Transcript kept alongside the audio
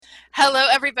Hello,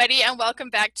 everybody, and welcome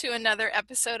back to another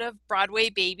episode of Broadway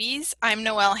Babies. I'm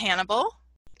Noelle Hannibal.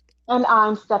 And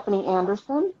I'm Stephanie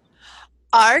Anderson.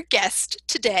 Our guest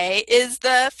today is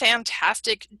the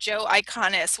fantastic Joe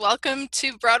Iconis. Welcome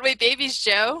to Broadway Babies,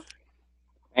 Joe.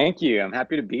 Thank you. I'm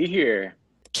happy to be here.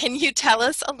 Can you tell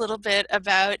us a little bit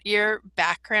about your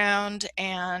background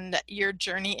and your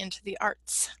journey into the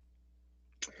arts?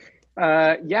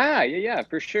 Yeah,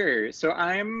 for sure. So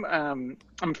I'm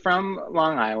from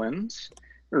Long Island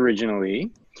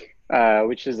originally,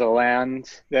 which is a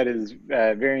land that is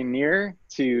very near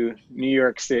to New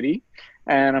York City,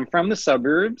 and I'm from the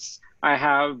suburbs. I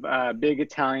have a big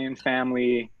Italian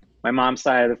family. My mom's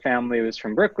side of the family was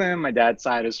from Brooklyn. My dad's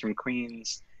side is from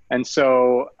Queens. And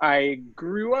so I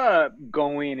grew up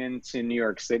going into New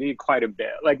York City quite a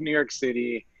bit. Like New York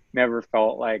City never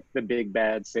felt like the big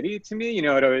bad city to me.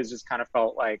 It always just kind of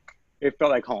felt like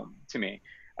home to me.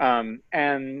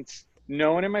 And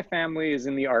no one in my family is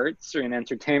in the arts or in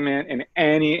entertainment in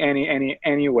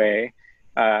any way.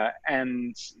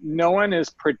 And no one in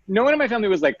my family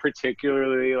was like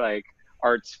particularly like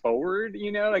arts forward.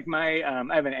 Like I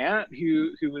have an aunt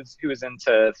who was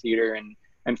into theater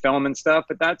and film and stuff,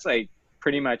 but that's like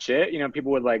pretty much it.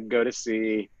 People would like go to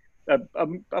see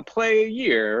a play a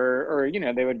year, or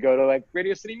they would go to like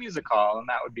Radio City Music Hall, and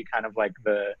that would be kind of like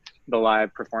the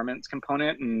live performance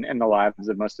component in the lives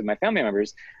of most of my family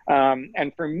members.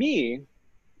 And for me,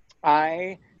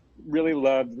 I really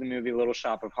loved the movie Little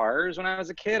Shop of Horrors when I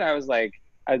was a kid. I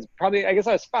guess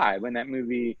I was 5 when that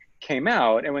movie came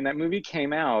out. And when that movie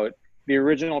came out, the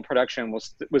original production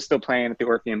was still playing at the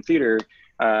Orpheum Theater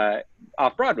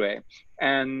off Broadway.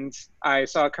 And I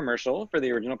saw a commercial for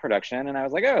the original production, and I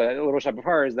was like, oh, Little Shop of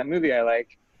Horrors, that movie I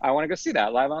like. I want to go see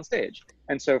that live on stage.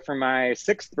 And so for my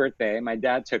 6th birthday, my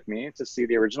dad took me to see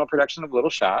the original production of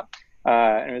Little Shop.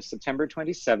 And it was September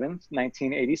 27th,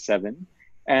 1987.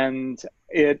 And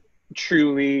it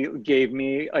truly gave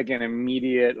me like an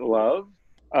immediate love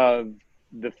of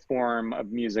the form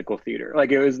of musical theater.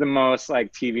 Like it was the most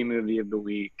like TV movie of the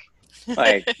week,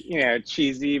 like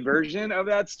cheesy version of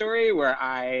that story, where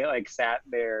I like sat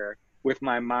there with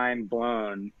my mind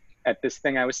blown at this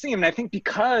thing I was seeing. And I think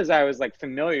because I was like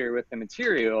familiar with the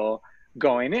material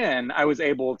going in, I was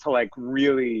able to like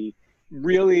really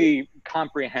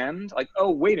comprehend like,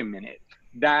 oh, wait a minute,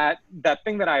 that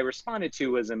thing that I responded to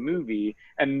was a movie,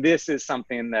 and this is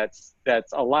something that's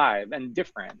alive and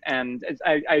different. And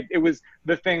it was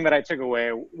the thing that I took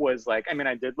away was like, I mean,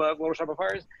 I did love Little Shop of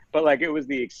Horrors, but like it was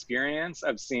the experience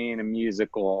of seeing a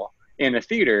musical in a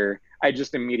theater. I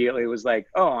just immediately was like,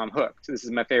 oh, I'm hooked. This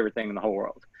is my favorite thing in the whole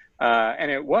world.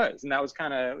 And it was, and that was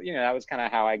kind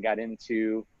of how I got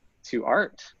into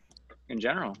art in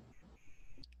general.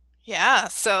 Yeah,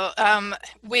 so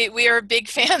we are big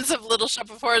fans of Little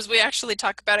Shop of Horrors. We actually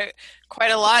talk about it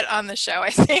quite a lot on the show, I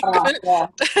think. Yeah.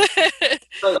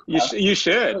 You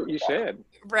should. One of the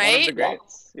Right?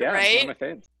 greats. Yeah, one of Right? my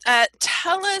faves.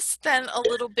 Tell us then a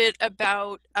little bit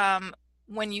about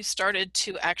when you started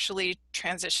to actually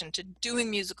transition to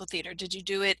doing musical theater. Did you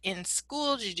do it in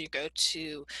school? Did you go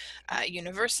to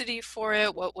university for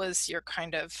it? What was your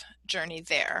kind of journey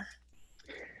there?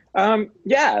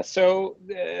 Yeah. So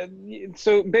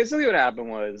basically, what happened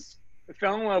was I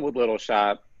fell in love with Little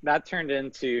Shop. That turned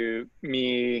into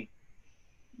me,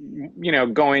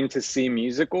 going to see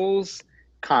musicals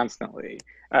constantly.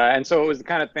 And so it was the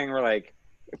kind of thing where, like,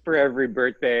 for every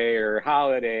birthday or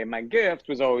holiday, my gift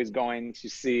was always going to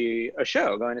see a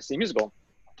show, going to see a musical.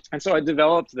 And so I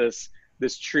developed this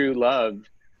true love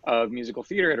of musical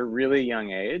theater at a really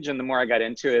young age. And the more I got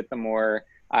into it, the more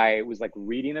I was like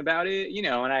reading about it,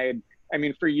 and I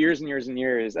mean, for years and years and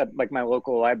years at like my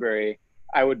local library,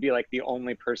 I would be like the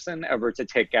only person ever to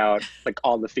take out like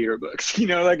all the theater books,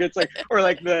 like it's like, or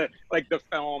like the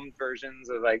film versions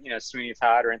of like, Sweeney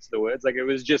Todd or Into the Woods. Like it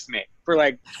was just me for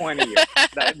like 20 years.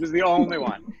 That was the only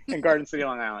one in Garden City,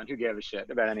 Long Island who gave a shit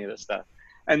about any of this stuff.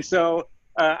 And so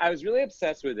I was really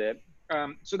obsessed with it.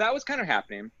 So that was kind of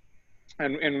happening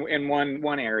in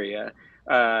one area.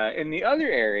 In the other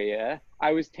area,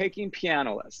 I was taking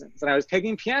piano lessons, and I was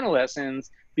taking piano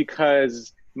lessons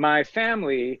because my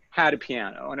family had a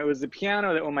piano, and it was a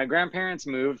piano that when my grandparents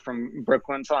moved from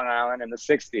Brooklyn to Long Island in the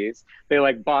 60s, they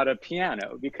like bought a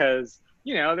piano because,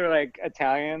 they're like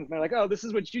Italians, and they're like, oh, this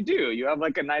is what you do. You have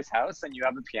like a nice house and you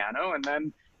have a piano, and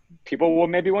then people will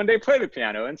maybe one day play the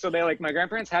piano. And so they like, my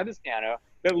grandparents had this piano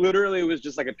that literally was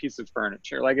just like a piece of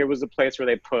furniture. Like it was a place where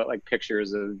they put like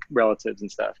pictures of relatives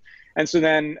and stuff. And so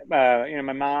then,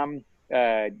 my mom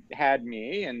had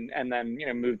me and then,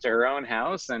 moved to her own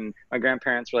house, and my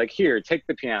grandparents were like, here, take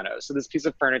the piano. So this piece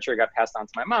of furniture got passed on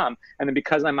to my mom. And then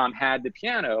because my mom had the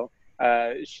piano,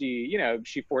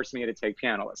 she forced me to take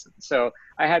piano lessons. So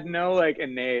I had no like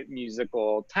innate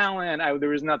musical talent. There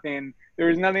was nothing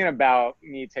about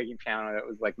me taking piano that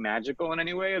was like magical in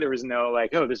any way. There was no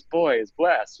like, oh, this boy is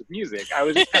blessed with music. I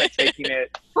was just kind of taking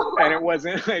it, and it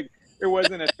wasn't like it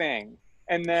wasn't a thing.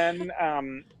 And then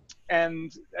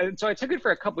and so I took it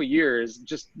for a couple of years,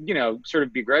 just sort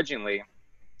of begrudgingly.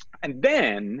 And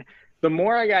then the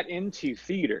more I got into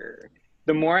theater,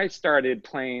 the more I started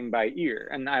playing by ear.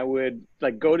 And I would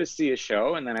like go to see a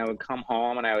show, and then I would come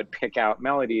home and I would pick out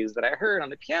melodies that I heard on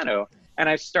the piano. And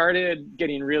I started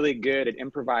getting really good at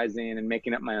improvising and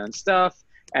making up my own stuff,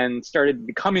 and started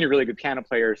becoming a really good piano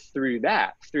player through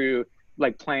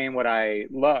like playing what I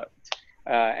loved.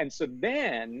 And so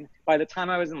then by the time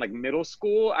I was in like middle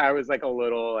school, I was like a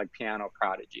little like piano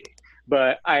prodigy.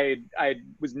 But I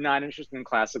was not interested in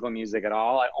classical music at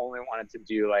all. I only wanted to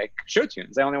do like show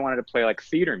tunes. I only wanted to play like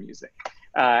theater music.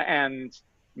 And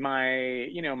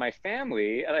my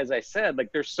family, as I said,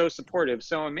 like they're so supportive,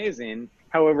 so amazing.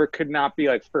 However, could not be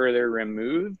like further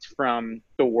removed from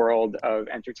the world of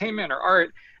entertainment or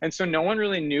art, and so no one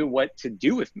really knew what to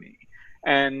do with me.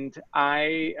 And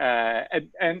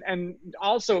and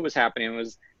also what was happening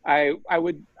was I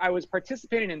was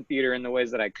participating in theater in the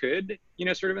ways that I could,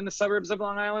 sort of in the suburbs of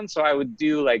Long Island. So I would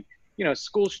do like,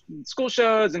 school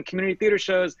shows and community theater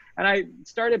shows. And I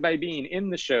started by being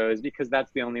in the shows because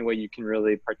that's the only way you can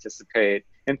really participate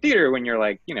in theater when you're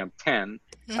like, 10.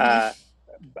 Mhm. Uh,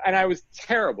 and I was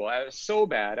terrible. I was so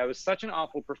bad. I was such an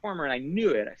awful performer, and I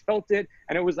knew it. I felt it,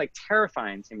 and it was like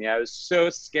terrifying to me. I was so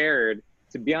scared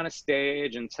to be on a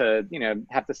stage and to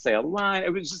have to say a line. I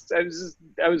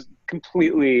was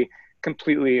completely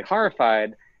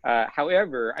horrified.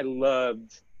 However, I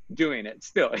loved doing it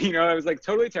still. I was like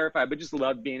totally terrified, but just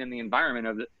loved being in the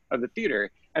environment of the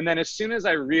theater. And then as soon as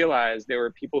I realized there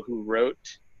were people who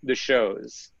wrote the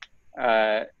shows,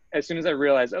 uh, as soon as I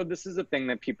realized, oh, this is a thing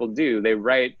that people do, they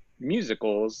write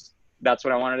musicals, that's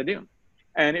what I wanted to do.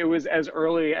 And it was as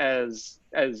early as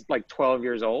like 12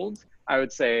 years old. I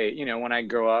would say, when I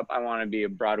grow up, I want to be a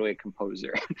Broadway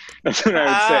composer. That's what I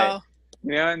would say.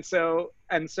 Wow.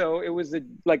 And so it was a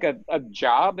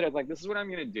job that I was like, this is what I'm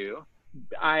going to do.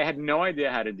 I had no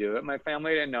idea how to do it. My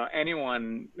family didn't know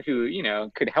anyone who,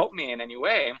 could help me in any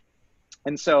way.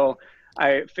 And so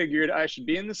I figured I should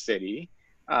be in the city.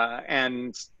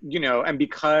 And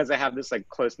because I have this like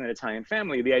close knit Italian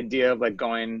family, the idea of like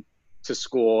going to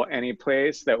school any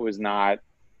place that was not,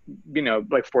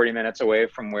 like 40 minutes away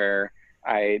from where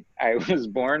I was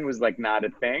born was like not a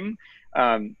thing.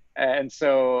 And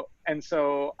so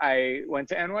I went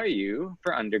to NYU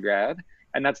for undergrad,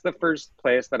 and that's the first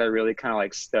place that I really kind of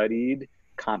like studied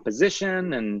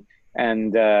composition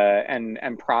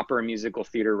and proper musical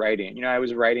theater writing. I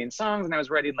was writing songs, and I was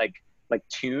writing like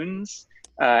tunes.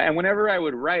 And whenever I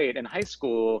would write in high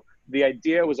school, the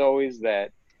idea was always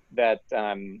that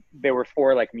there were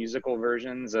four like musical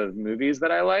versions of movies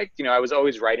that I liked. I was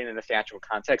always writing in a theatrical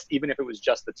context, even if it was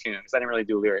just the tune, because I didn't really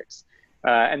do lyrics.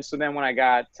 And so then when I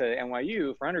got to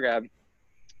NYU for undergrad,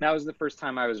 that was the first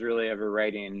time I was really ever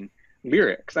writing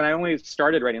lyrics. And I only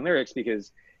started writing lyrics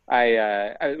because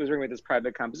I was working with this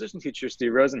private composition teacher,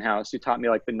 Steve Rosenhaus, who taught me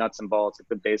like the nuts and bolts, like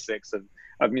the basics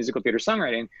of musical theater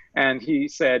songwriting. And he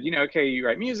said, okay, you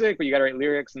write music, but you got to write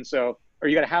lyrics. Or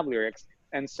you got to have lyrics.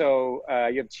 And so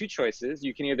you have two choices.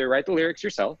 You can either write the lyrics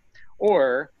yourself,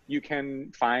 or you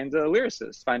can find a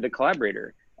lyricist, find a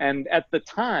collaborator. And at the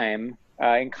time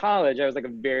in college, I was like a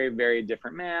very, very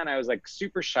different man. I was like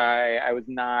super shy. I was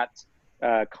not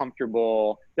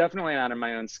comfortable, definitely not in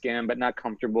my own skin, but not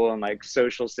comfortable in like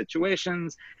social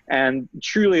situations. And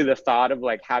truly the thought of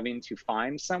like having to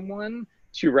find someone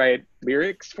to write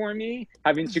lyrics for me,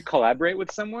 having to collaborate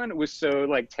with someone was so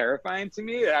like terrifying to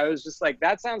me. I was just like,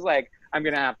 that sounds like I'm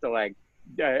gonna have to like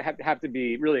have to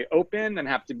be really open and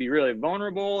have to be really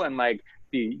vulnerable and like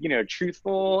be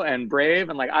truthful and brave,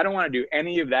 and like I don't want to do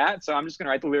any of that, so I'm just gonna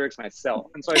write the lyrics myself.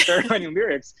 And so I started writing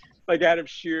lyrics like out of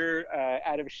sheer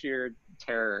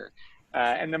terror.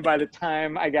 And then by the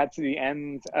time I got to the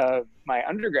end of my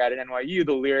undergrad at NYU,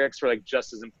 the lyrics were like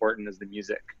just as important as the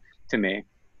music to me.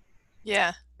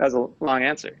 Yeah. That was a long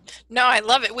answer. No, I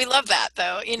love it. We love that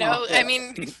though. Oh, I yeah.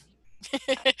 mean,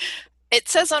 it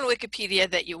says on Wikipedia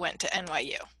that you went to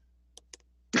NYU.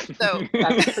 So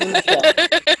That's pretty much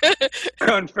it.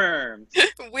 Confirmed.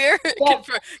 we're Yes.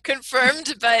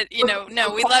 confirmed, but no,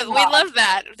 We're we confirmed. love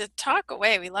that. The talk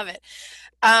away, we love it.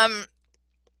 Um,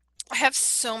 I have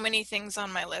so many things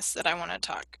on my list that I want to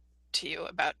talk to you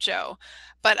about, Joe,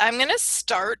 but I'm going to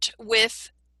start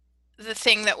with the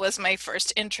thing that was my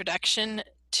first introduction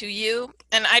to you.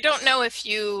 And I don't know if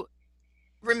you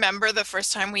remember the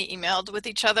first time we emailed with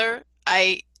each other.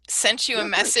 I sent you a Yeah,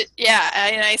 of message. course. Yeah,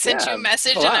 and I sent you a Yeah,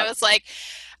 message and I collab. was like,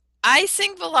 I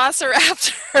sing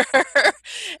Velociraptor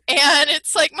and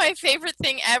it's like my favorite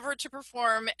thing ever to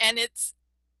perform. And it's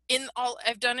in all,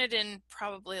 I've done it in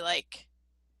probably like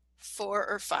 4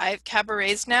 or 5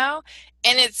 cabarets now.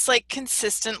 And it's like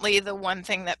consistently the one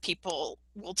thing that people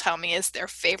will tell me is their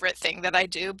favorite thing that I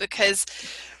do, because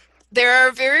there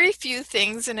are very few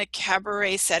things in a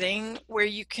cabaret setting where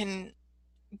you can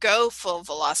go full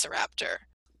Velociraptor.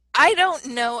 I don't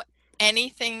know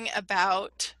anything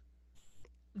about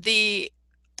the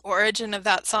origin of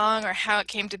that song or how it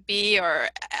came to be or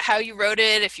how you wrote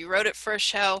it, if you wrote it for a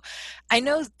show. I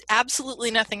know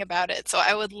absolutely nothing about it, so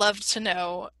I would love to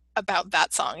know about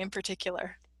that song in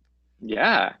particular.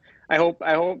 Yeah. I hope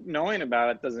knowing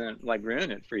about it doesn't like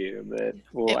ruin it for you, but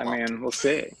well, It I won't. mean, we'll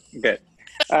see. Good.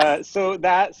 So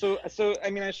I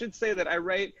mean, I should say that I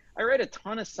write a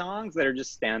ton of songs that are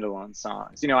just standalone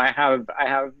songs. You know, I have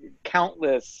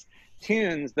countless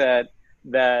tunes that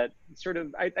sort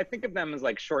of I think of them as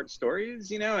like short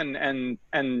stories, you know, and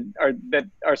are that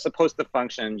are supposed to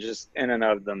function just in and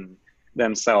of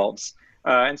themselves.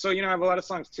 And so, you know, I have a lot of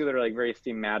songs too that are like very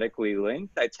thematically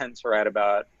linked. I tend to write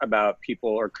about people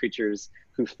or creatures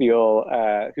who feel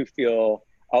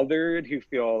othered, who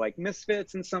feel like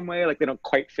misfits in some way, like they don't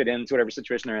quite fit into whatever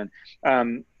situation they're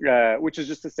in. Which is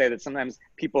just to say that sometimes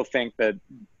people think that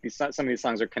some of these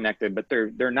songs are connected, but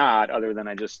they're not. Other than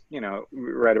I just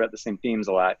write about the same themes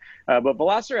a lot. But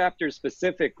Velociraptor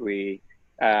specifically,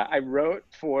 I wrote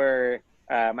for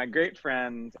my great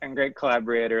friend and great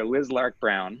collaborator Liz Lark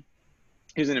Brown,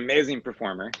 who's an amazing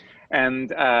performer,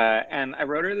 and I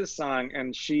wrote her this song,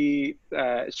 and she's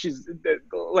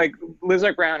like Liz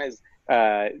Lark Brown is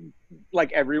uh,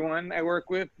 like everyone I work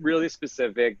with, really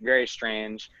specific, very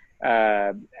strange,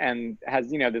 and has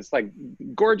this like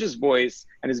gorgeous voice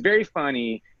and is very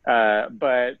funny.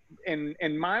 But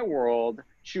in my world,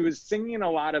 she was singing a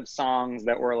lot of songs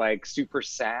that were like super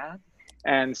sad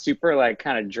and super like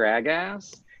kind of drag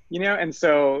ass, and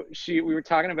so we were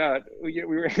talking about we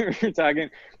were talking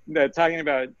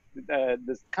about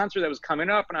this concert that was coming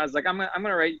up, and I was like, I'm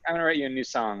gonna write you a new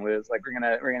song, Liz. Like we're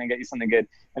gonna get you something good.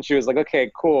 And she was like,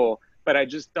 okay, cool, but I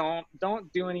just don't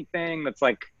do anything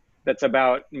that's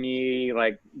about me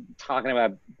like talking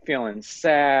about feeling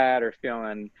sad or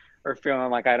feeling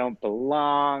like I don't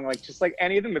belong, like just like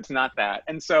anything that's not that.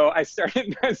 And so I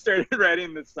started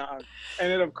writing this song,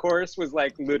 and it of course was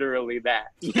like literally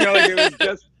that, like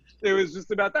it was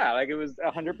just about that. Like it was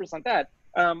 100% that.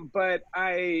 But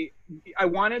I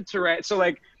wanted to write so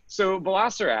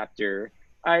Velociraptor.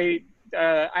 I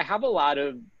I have a lot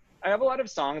of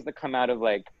songs that come out of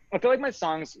like I feel like my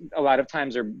songs a lot of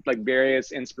times are like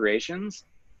various inspirations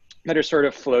that are sort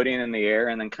of floating in the air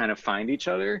and then kind of find each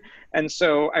other. And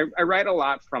so I write a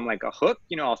lot from like a hook.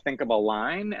 I'll think of a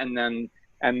line and then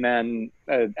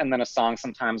a song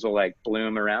sometimes will like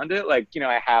bloom around it. Like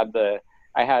I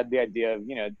had the idea of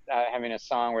having a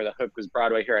song where the hook was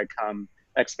Broadway, here I come,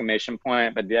 exclamation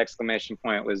point, but the exclamation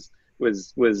point was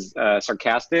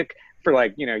sarcastic for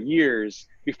like years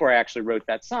before I actually wrote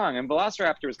that song. And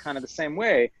Velociraptor was kind of the same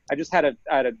way. I just had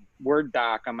a Word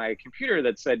doc on my computer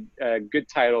that said good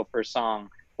title for a song,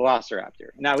 Velociraptor,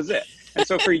 and that was it. And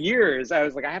so for years I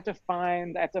was like, I have to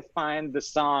find the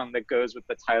song that goes with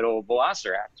the title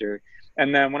Velociraptor.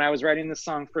 And then when I was writing this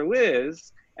song for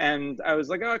Liz, and I was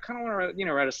like, oh, I kind of want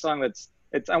to write a song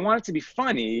I want it to be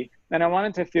funny, and I want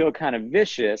it to feel kind of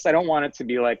vicious. I don't want it to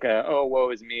be like oh, woe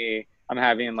is me, I'm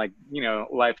having like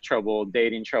life trouble,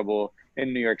 dating trouble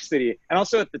in New York City. And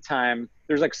also at the time,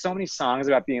 there's like so many songs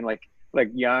about being like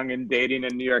young and dating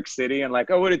in New York City, and like,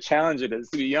 oh, what a challenge it is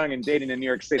to be young and dating in New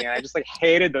York City. And I just like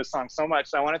hated those songs so much.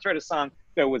 So I wanted to write a song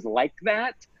that was like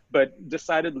that, but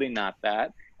decidedly not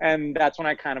that. And that's when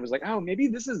I kind of was like, oh, maybe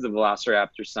this is the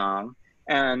Velociraptor song.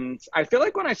 And I feel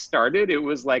like when I started, it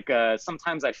was like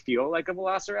sometimes I feel like a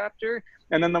Velociraptor.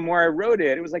 And then the more I wrote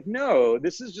it, it was like, no,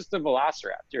 this is just a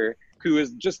Velociraptor who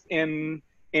is just in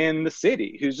the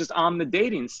city, who's just on the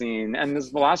dating scene. And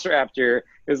this Velociraptor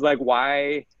is like,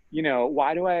 why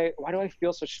do I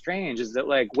feel so strange? Is it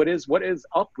like, what is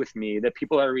up with me that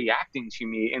people are reacting to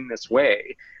me in this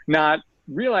way? Not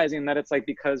realizing that it's like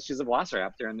because she's a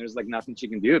Velociraptor and there's like nothing she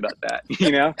can do about that,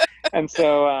 And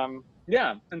so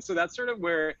yeah, and so that's sort of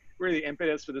where the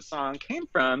impetus for the song came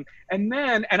from. And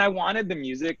I wanted the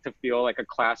music to feel like a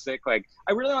classic, like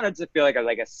I really wanted to feel like a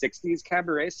 60s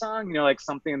cabaret song, like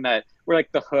something that where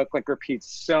like the hook like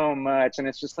repeats so much and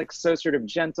it's just like so sort of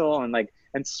gentle and like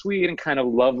and sweet and kind of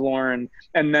lovelorn,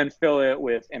 and then fill it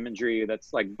with imagery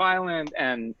that's like violent.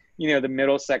 And the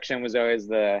middle section was always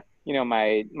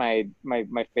my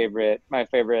favorite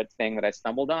thing that I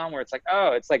stumbled on, where it's like,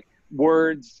 oh, it's like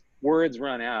words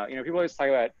run out. People always talk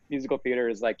about musical theater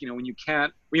is like, when you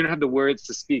don't have the words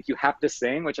to speak, you have to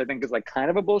sing, which I think is like kind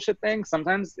of a bullshit thing.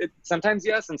 Sometimes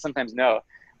yes, and sometimes no.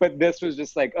 But this was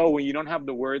just like, oh, when you don't have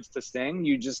the words to sing,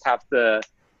 you just have to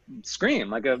scream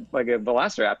like a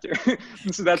velociraptor.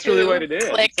 And so that's really what Coo, it is.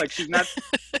 It's click. like she's not,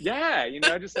 yeah,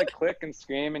 just like click and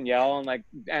scream and yell and like,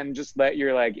 and just let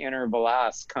your like inner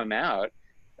veloc come out.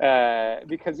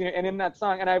 Because and in that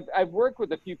song, and I've worked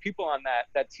with a few people on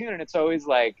that tune, and it's always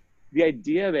like the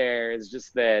idea there is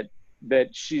just that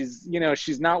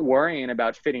she's not worrying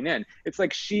about fitting in. It's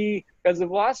like she, as a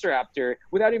velociraptor,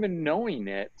 without even knowing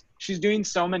it, she's doing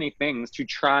so many things to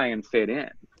try and fit in,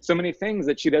 so many things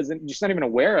that she's not even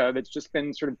aware of. It's just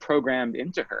been sort of programmed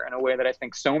into her in a way that I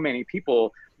think so many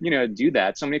people do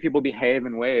that. So many people behave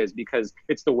in ways because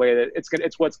it's the way that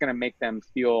it's what's going to make them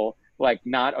feel like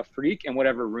not a freak in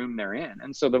whatever room they're in.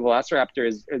 And so the velociraptor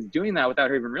is doing that without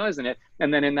her even realizing it.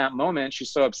 And then in that moment, she's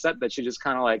so upset that she just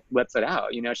kind of like lets it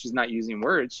out. She's not using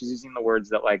words, she's using the words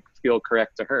that like feel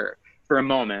correct to her for a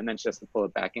moment, and then she has to pull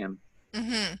it back in.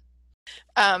 Mm-hmm.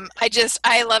 I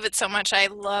love it so much. I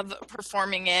love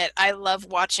performing it. I love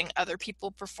watching other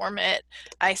people perform it.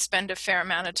 I spend a fair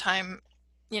amount of time,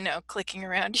 clicking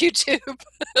around YouTube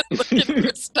looking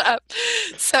for stuff.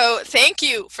 So thank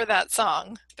you for that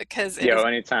song because it is. Yo,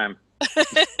 anytime.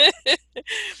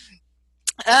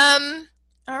 Um,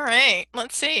 all right,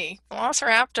 let's see.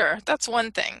 Velociraptor. That's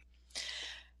one thing.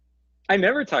 I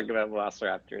never talked about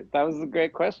velociraptor. That was a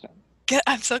great question.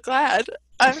 I'm so glad.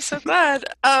 I'm so glad.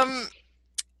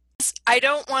 I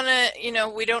don't want to,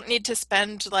 we don't need to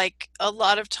spend like a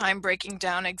lot of time breaking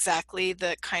down exactly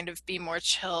the kind of Be More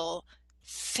Chill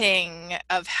thing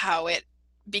of how it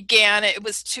began. It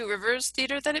was Two Rivers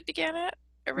Theater that it began at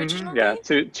Yeah, originally.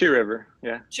 two river.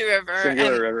 Yeah, Two River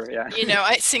singular and river. Yeah.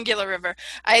 Singular River.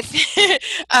 And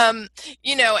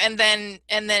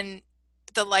then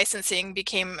the licensing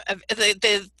became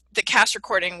the cast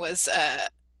recording was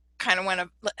kind of went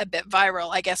a bit viral,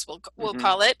 I guess we'll hmm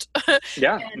call it.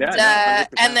 Yeah, and yeah, no,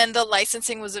 and 100%. then the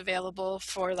licensing was available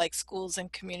for like schools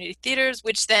and community theaters,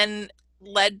 which then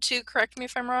led to, correct me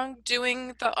if I'm wrong,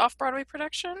 doing the off-Broadway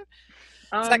production.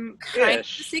 Is that kind of the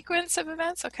Ish. sequence of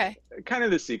events? Okay. Kind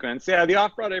of the sequence. Yeah, the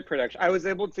off-Broadway production. I was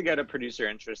able to get a producer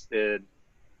interested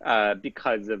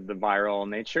because of the viral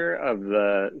nature of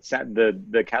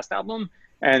the cast album.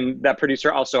 And that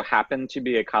producer also happened to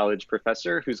be a college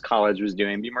professor whose college was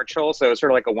doing Be More Chill. So it was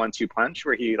sort of like a 1-2 punch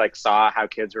where he like saw how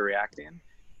kids were reacting,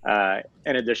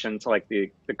 in addition to like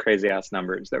the crazy ass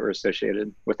numbers that were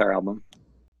associated with our album.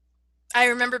 I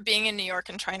remember being in New York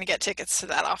and trying to get tickets to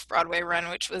that off-Broadway run,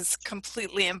 which was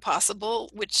completely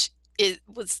impossible, which it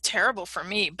was terrible for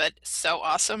me, but so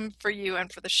awesome for you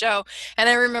and for the show. And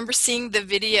I remember seeing the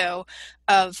video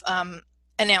of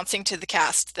announcing to the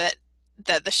cast that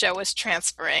the show was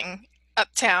transferring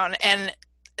uptown, and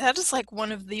that is like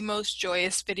one of the most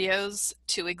joyous videos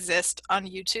to exist on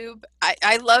YouTube.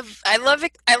 I love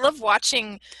it. I love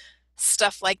watching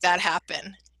stuff like that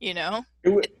happen, you know?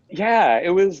 Yeah, it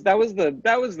was that was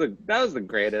the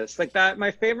greatest. Like that,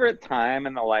 my favorite time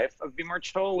in the life of Be More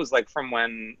Chill was like from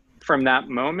that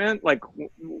moment, like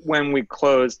when we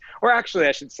closed, or actually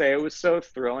I should say, it was so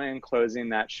thrilling closing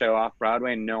that show off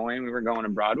Broadway, knowing we were going to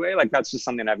Broadway. Like that's just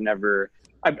something I've never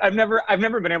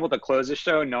been able to close a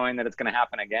show knowing that it's going to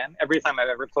happen again. Every time I've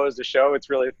ever closed a show, it's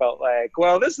really felt like,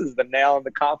 well, this is the nail in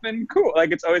the coffin. Cool.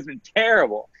 Like it's always been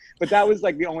terrible, but that was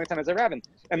like the only time it's ever happened.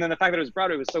 And then the fact that it was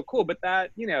Broadway was so cool. But that,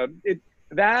 the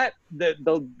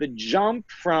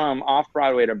jump from off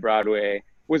Broadway to Broadway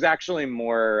was actually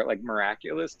more like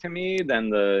miraculous to me than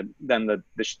the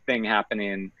thing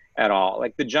happening at all.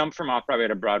 Like the jump from off Broadway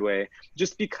to Broadway,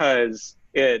 just because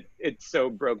it so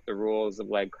broke the rules of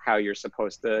like how you're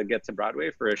supposed to get to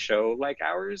Broadway for a show like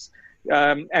ours.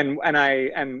 And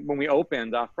when we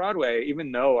opened off Broadway,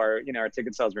 even though our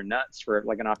ticket sales were nuts for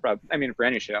like an off Broadway, I mean for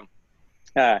any show,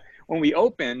 when we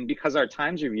opened, because our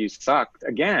Times review sucked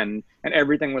again, and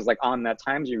everything was like on that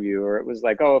Times review, or it was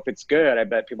like, oh, if it's good, I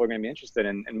bet people are going to be interested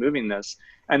in moving this.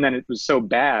 And then it was so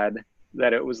bad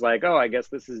that it was like, oh, I guess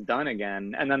this is done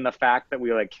again. And then the fact that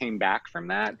we like came back from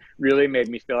that really made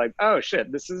me feel like, oh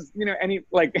shit, this is, any,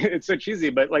 like, it's so cheesy,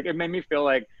 but like it made me feel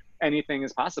like anything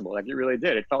is possible. Like it really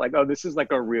did. It felt like, oh, this is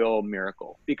like a real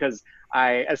miracle. Because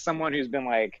as someone who's been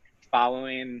like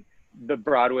following the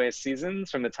Broadway seasons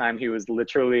from the time he was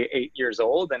literally 8 years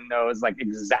old and knows like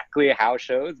exactly how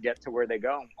shows get to where they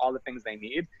go and all the things they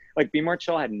need. Like Be More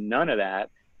Chill had none of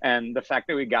that. And the fact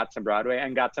that we got to Broadway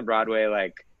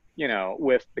like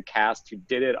with the cast who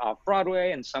did it off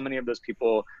Broadway, and so many of those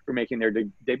people were making their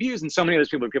debuts, and so many of those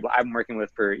people are people I've been working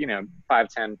with for 5,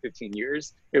 10, 15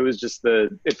 years. It was just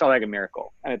it felt like a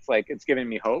miracle, and it's like it's giving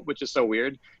me hope, which is so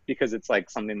weird because it's like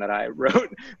something that I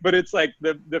wrote, but it's like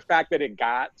the fact that it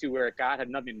got to where it got had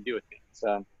nothing to do with me.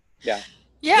 So yeah.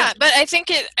 Yeah, but I think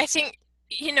it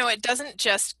doesn't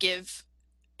just give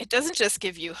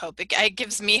you hope. It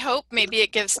gives me hope. Maybe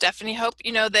it gives Stephanie hope,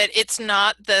 that it's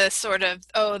not the sort of,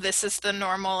 oh, this is the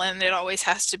normal and it always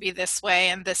has to be this way.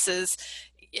 And this is,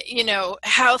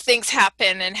 how things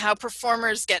happen and how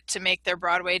performers get to make their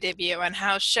Broadway debut and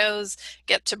how shows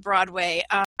get to Broadway.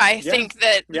 I Yeah. think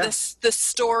that Yeah. the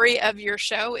story of your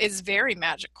show is very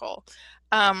magical.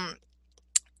 Um,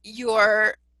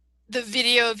 the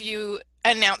video of you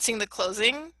announcing the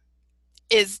closing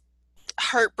is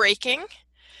heartbreaking,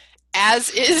 as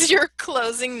is your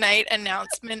closing night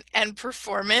announcement and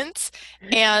performance.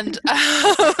 And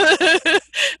I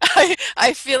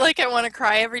feel like I want to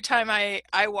cry every time I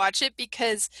watch it,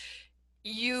 because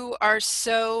you are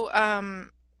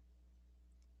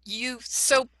you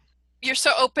so you're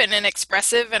so open and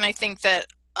expressive, and I think that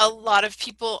a lot of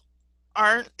people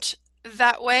aren't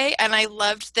that way. And I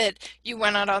loved that you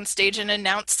went out on stage and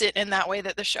announced it in that way,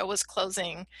 that the show was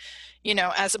closing,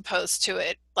 as opposed to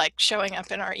it like showing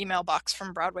up in our email box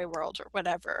from Broadway World or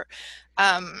whatever.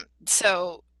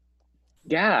 So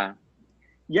Yeah.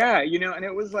 Yeah, and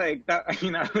it was like that.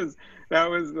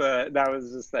 That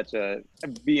was just such a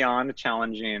beyond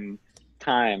challenging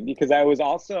time, because I was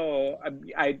also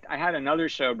I had another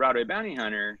show, Broadway Bounty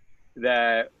Hunter,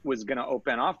 that was going to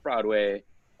open off Broadway.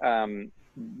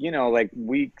 Like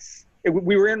we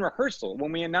were in rehearsal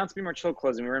when we announced Be More Chill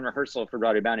closing. We were in rehearsal for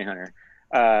Broadway Bounty Hunter,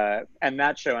 and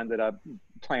that show ended up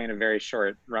playing a very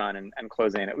short run and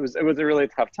closing. It was a really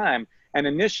tough time, and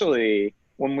initially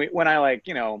when we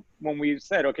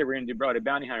said, okay, we're going to do Broadway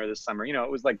Bounty Hunter this summer,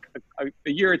 it was like a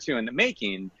year or two in the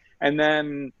making. And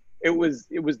then it was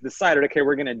decided, okay,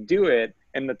 we're going to do it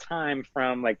in the time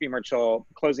from like Be More Chill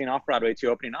closing off Broadway to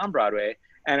opening on Broadway.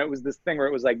 And it was this thing where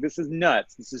it was like, this is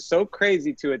nuts. This is so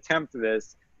crazy to attempt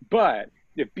this. But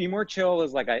if Be More Chill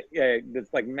is like this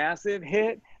like massive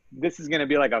hit, this is going to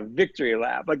be like a victory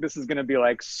lap. Like, this is going to be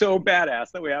like so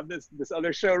badass that we have this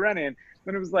other show running.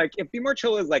 Then it was like, if Be More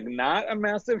Chill is like not a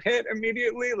massive hit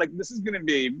immediately, like this is going to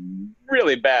be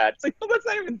really bad. It's like, well, let's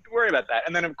not even worry about that.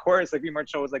 And then of course, like Be More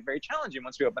Chill was like very challenging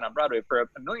once we opened on Broadway for a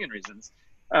million reasons.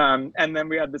 And then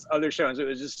we had this other show, and so it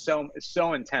was just so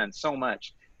intense, so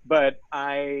much. But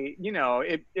I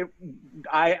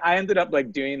ended up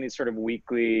like doing these sort of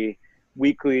weekly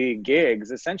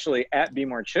gigs essentially at Be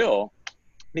More Chill,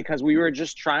 because we were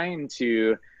trying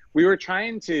to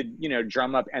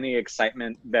drum up any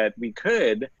excitement that we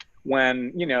could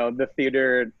when the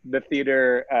theater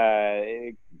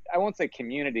I won't say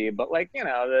community, but like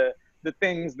the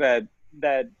things that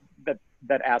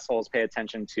assholes pay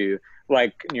attention to,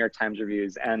 like New York Times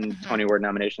reviews and Tony Award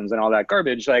nominations and all that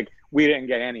garbage, like we didn't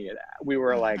get any of that. We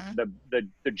were like the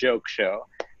joke show.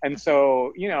 And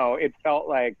so it felt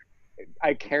like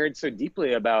I cared so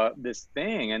deeply about this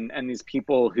thing and these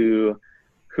people who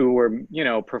were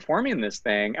performing this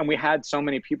thing, and we had so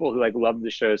many people who like loved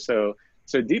the show so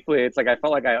deeply. It's like I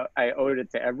felt like I owed it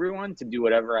to everyone to do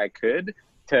whatever I could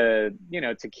to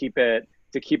keep it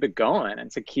going,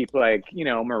 and to keep like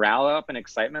morale up and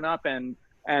excitement up, and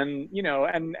I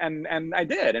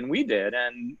did, and we did,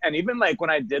 and even like when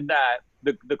I did that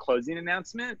the closing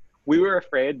announcement, we were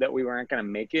afraid that we weren't going to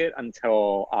make it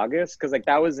until August, because like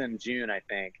that was in June, I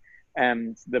think.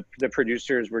 And the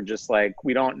producers were just like,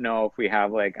 we don't know if we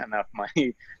have like enough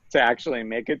money to actually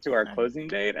make it to our closing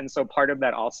date. And so part of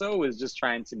that also was just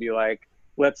trying to be like,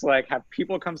 let's like have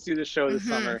people come see the show this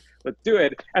summer. Let's do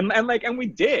it. And we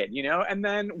did, and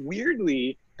then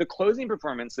weirdly, the closing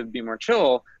performance of Be More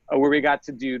Chill, where we got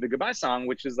to do the goodbye song,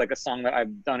 which is like a song that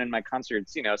I've done in my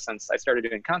concerts, since I started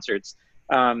doing concerts.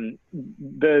 The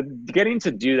getting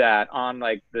to do that on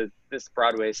like this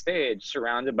Broadway stage,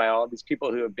 surrounded by all these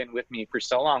people who have been with me for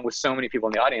so long, with so many people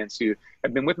in the audience who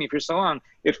have been with me for so long,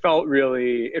 it felt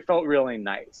really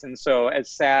nice. And so as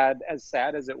sad as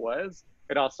it was,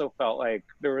 it also felt like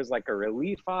there was like a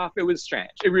relief off. It was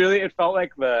strange. It felt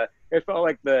like the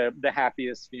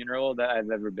happiest funeral that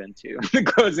I've ever been to. The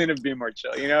closing of Be More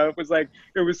Chill. It was like,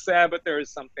 it was sad, but there was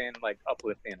something like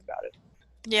uplifting about it.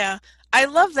 Yeah, I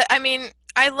love that. I mean,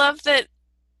 I love that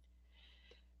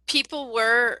people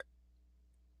were,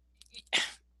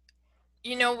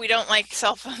 we don't like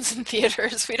cell phones in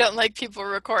theaters. We don't like people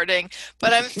recording,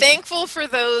 but I'm thankful for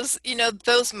those,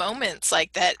 those moments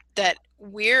like that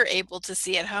we're able to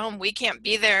see at home. We can't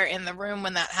be there in the room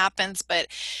when that happens, but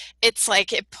it's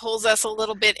like it pulls us a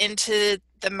little bit into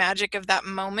the magic of that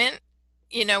moment,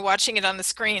 watching it on the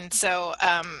screen. So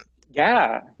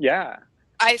Yeah, yeah.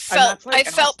 I And felt that's I like,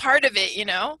 and felt also part of it.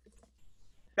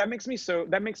 that makes me so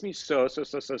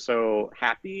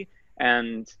happy.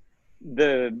 And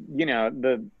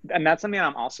and that's something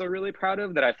I'm also really proud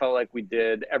of, that I felt like we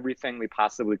did everything we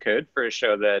possibly could for a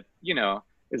show that,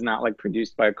 is not like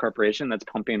produced by a corporation that's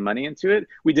pumping money into it.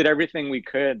 We did everything we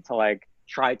could to like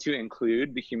try to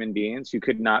include the human beings who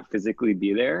could not physically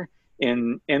be there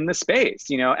in the space,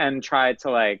 and try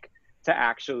to like to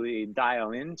actually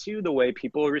dial into the way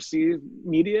people receive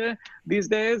media these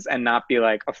days, and not be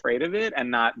like afraid of it, and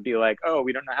not be like, oh,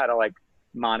 we don't know how to like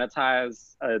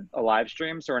monetize a live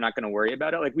stream, so we're not going to worry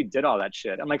about it. Like, we did all that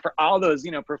shit, and like for all those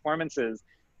performances,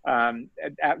 there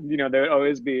would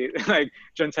always be like,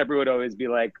 Jen Tepper would always be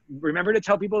like, remember to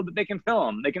tell people that they can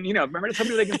film, they can, remember to tell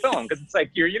people they can film, because it's like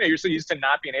you're so used to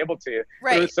not being able to. But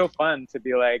it Right. was so fun to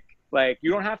be like, you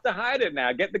don't have to hide it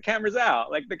now, get the cameras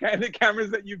out, like the kind of cameras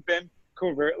that you've been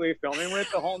covertly filming with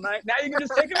the whole night, now you can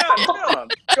just take them out and film,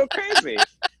 go crazy,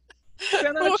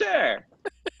 stand on a chair.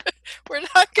 We're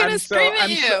not gonna I'm scream so at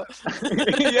I'm so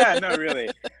you. yeah, no, really.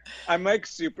 I'm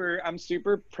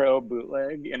super pro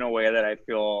bootleg in a way that I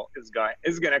feel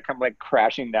is gonna come like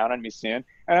crashing down on me soon.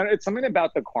 And it's something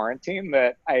about the quarantine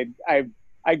that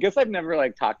I guess I've never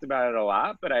like talked about it a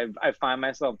lot, but I find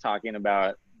myself talking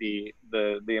about the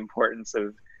importance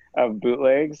of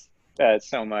bootlegs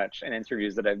so much in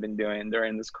interviews that I've been doing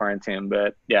during this quarantine.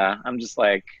 But yeah, I'm just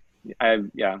like,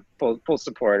 full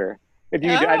supporter. If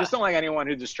you do, I Ah, just don't like anyone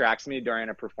who distracts me during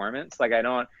a performance. Like, I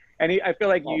don't I feel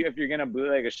like if you're gonna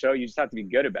bootleg a show, you just have to be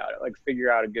good about it. Like,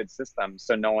 figure out a good system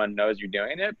so no one knows you're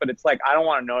doing it. But it's like, I don't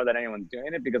want to know that anyone's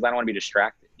doing it, because I don't want to be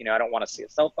distracted. I don't want to see a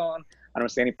cell phone. I don't want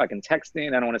to see any fucking texting.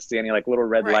 I don't want to see any like little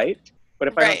red right, light. But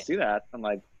if I don't right, see that, I'm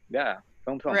like, yeah,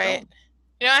 film, film, right. film.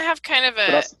 I have kind of But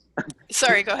a, also,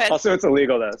 sorry, go ahead. also it's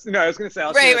illegal though. No, I was gonna say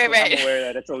also Right, it's, right, I'm right. aware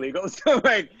that it's illegal. So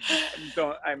like,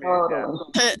 don't. I mean, yeah,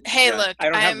 Totally. Hey, yeah. look, I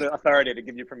don't have the authority to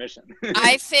give you permission.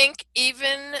 I think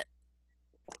even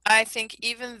I think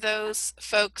even those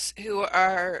folks who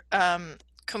are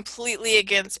completely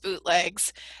against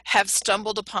bootlegs have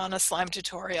stumbled upon a slime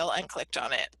tutorial and clicked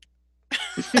on it.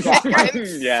 Yeah. I'm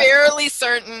Yeah, fairly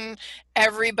certain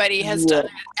everybody has Yeah. done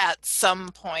it at some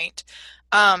point.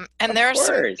 And of there are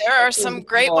some course. there are Especially some the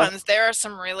great people. ones. There are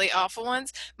some really awful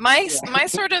ones. My Yeah.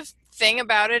 sort of thing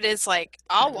about it is like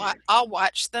I'll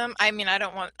watch them. I mean, I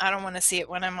don't want to see it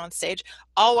when I'm on stage.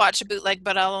 I'll watch a bootleg,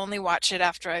 but I'll only watch it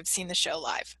after I've seen the show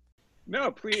live.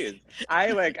 No, please.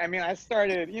 I mean, I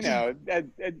started,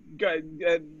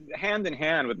 hand in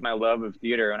hand with my love of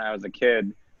theater when I was a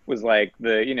kid, was like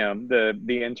the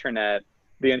internet.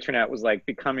 The internet was like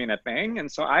becoming a thing, and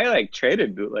so I like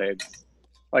traded bootlegs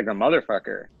like a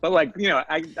motherfucker. But like,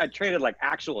 I traded like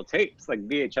actual tapes, like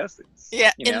VHSs.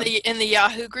 Yeah, in the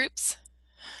Yahoo groups.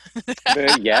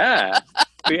 The yeah,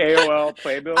 the AOL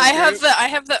Playbill group. I have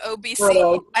the OBC.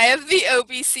 Totally. I have the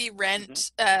OBC Mhm.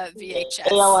 rent VHS.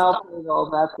 AOL Google,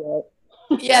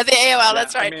 that's it. Yeah, the AOL, Yeah,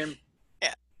 that's I right. mean,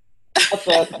 Yeah. That's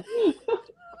it.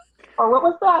 Or what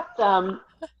was that?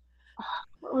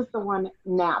 What was the one?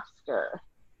 Napster.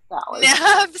 That was. mhm.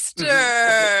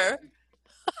 Napster.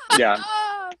 Yeah,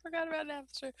 I forgot about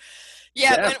Napster.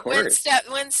 Yeah, yeah, of course.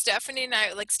 when Stephanie and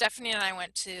I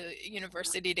went to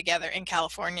university together in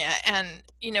California, and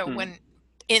Hmm. when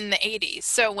in the 80s.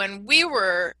 So when we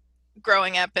were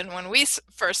growing up, and when we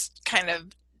first kind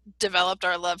of developed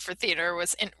our love for theater,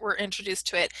 were introduced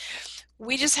to it,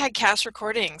 we just had cast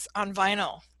recordings on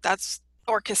vinyl.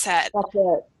 Or cassette. That's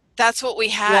it. That's what we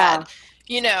had.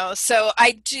 Yeah. So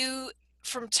I do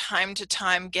from time to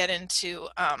time get into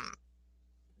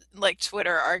like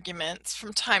Twitter arguments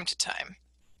from time to time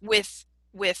with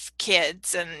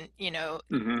kids, and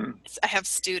Hmm. I have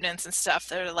students and stuff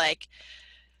that are like,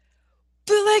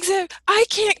 bootlegs I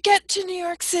can't get to New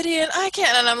York City, and I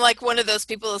can't, and I'm like one of those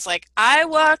people that's like, I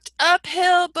walked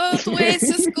uphill both ways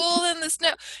to school in the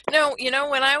snow. No,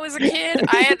 when I was a kid,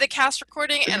 I had the cast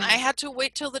recording, and I had to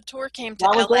wait till the tour came to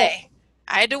That was it. LA.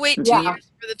 I had to wait two Yeah. years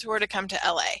for the tour to come to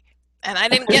LA, and I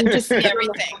didn't And get you to just see use your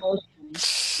everything. imagination.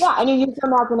 Yeah, and you use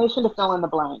your imagination to fill in the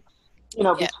blanks,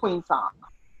 Yeah, between songs.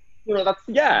 That's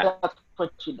Yeah, that's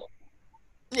what you do.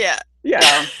 yeah. yeah.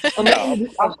 So, and No, then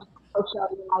you actually push out,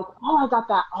 you're like, oh, I got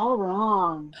that all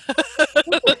wrong.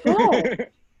 This is good.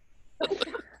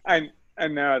 I I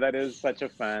know that is such a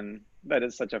fun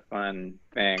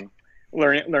thing.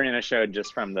 Learning a show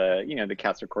just from the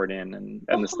cast recording and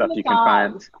the Just from stuff the you can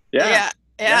find. songs. Yeah, Yeah,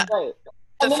 yeah. yeah. Right.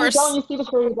 the And then you go and first you see the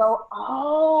show, you go,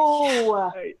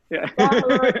 oh, Yeah.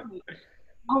 that makes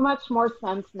so much more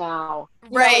sense now. You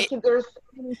know, like right. there's so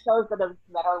many shows that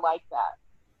are like that.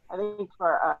 I think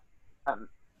I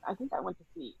think I went to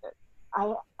see it.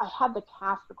 I had the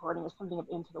cast recording of something of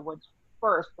Into the Woods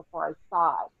first before I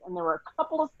saw it, and there were a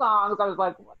couple of songs I was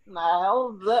like, "What in the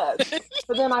hell is this?"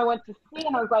 But then I went to see, it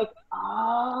and I was like,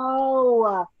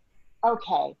 "Oh,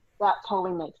 okay, that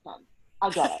totally makes sense. I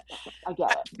get it. I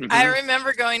get it." I Hmm.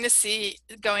 remember going to see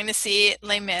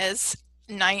Les Mis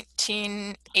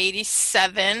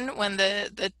 1987 when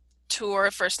the tour,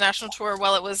 first national tour,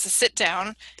 well, it was a sit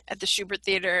down at the Schubert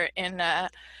Theater in LA,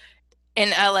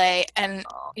 and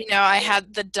Oh, I right.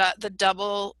 had the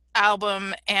double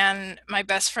album, and my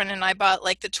best friend and I bought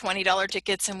like the $20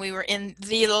 tickets, and we were in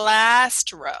the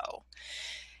last row,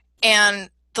 and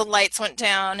the lights went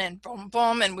down, and boom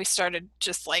boom, and we started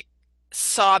just like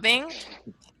sobbing.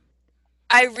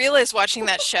 I realized watching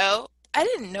that show, I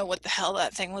didn't know what the hell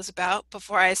that thing was about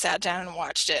before I sat down and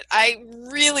watched it. I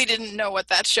really didn't know what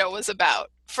that show was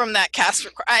about from that cast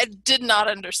record. I did not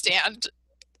understand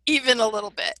even a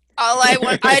little bit.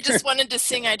 I just wanted to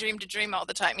sing "I Dream to Dream" all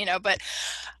the time, but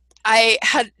I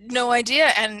had no idea.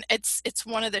 And it's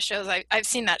one of the shows I've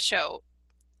seen that show.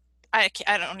 I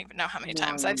don't even know how many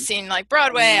times I've Millions, seen, like, a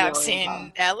Broadway. I've million seen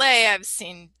times. LA. I've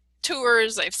seen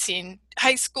tours. I've seen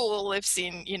high school. I've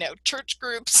seen church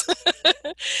groups.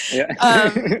 Yeah.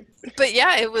 um, but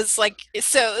yeah, it was like,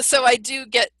 so I do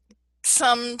get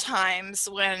sometimes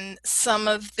when some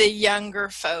of the younger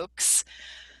folks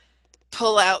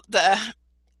pull out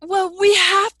well, we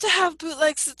have to have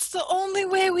bootlegs. It's the only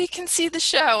way we can see the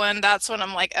show, and that's when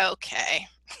I'm like, okay.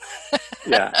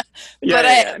 Yeah. Yeah. But Yeah. I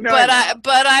Yeah. No, I but I know.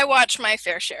 but I watch my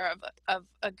fair share of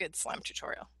a good slam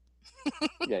tutorial.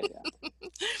 Yeah. Yeah.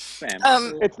 Same.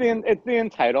 Um, It's the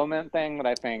entitlement thing that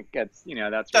I think gets, that's where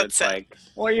that's it's it. like,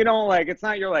 well, you don't like, it's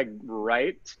not your like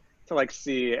right to like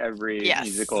see every Yes,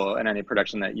 musical and any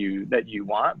production that you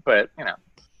want, but yeah,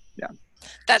 it's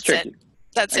that's it. tricky.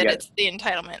 That's I it. get it. It's the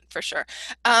entitlement for sure.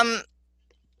 Um,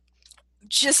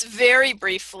 just very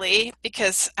briefly,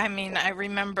 because I mean, I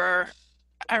remember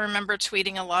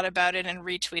tweeting a lot about it and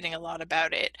retweeting a lot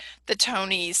about it. The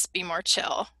Tonys, Be More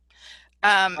Chill.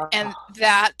 And Oh,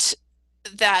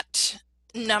 that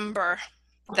number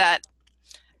that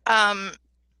um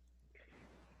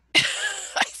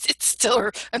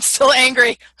I'm still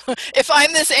angry. If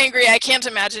I'm this angry, I can't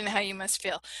imagine how you must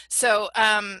feel. So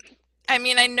I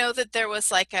mean, I know that there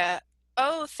was like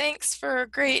oh, thanks for a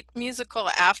great musical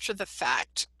after the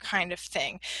fact kind of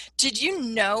thing. Did you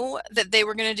know that they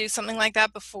were going to do something like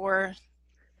that before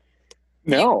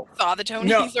you No, saw the no,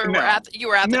 Tonys, or no, you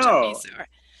were at the no, Tonys? Or...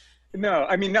 no.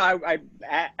 I mean, no.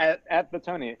 At the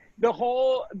Tony, the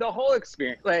whole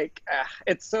experience, like,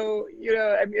 it's so,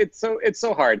 I mean, it's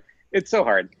so hard. It's so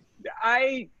hard.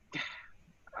 I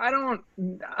I don't,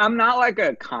 I'm not like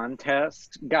a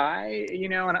contest guy,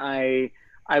 and I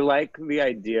like the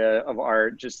idea of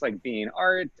art just like being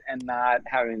art and not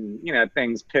having,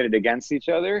 things pitted against each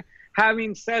other.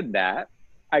 Having said that,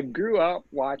 I grew up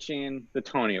watching the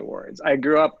Tony Awards. I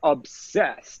grew up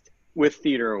obsessed with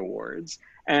theater awards,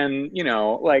 and,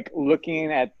 like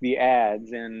looking at the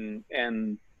ads and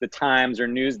the Times or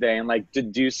Newsday and like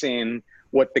deducing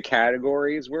what the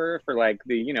categories were for like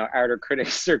the, outer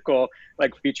critics circle,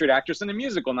 like featured actress in a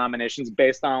musical nominations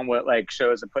based on what like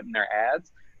shows are put in their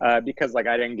ads. Because like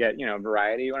I didn't get,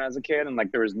 Variety when I was a kid, and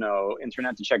like there was no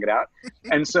internet to check it out.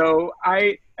 And so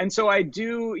I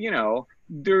do,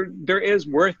 there is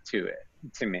worth to it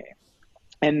to me.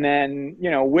 And then,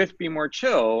 with Be More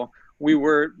Chill, we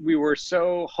were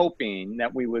so hoping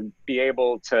that we would be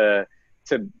able to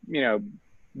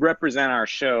represent our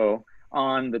show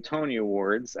on the Tony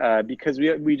Awards, because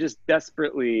we just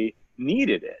desperately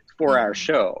needed it for our Mhm.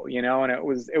 show, and it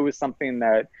was something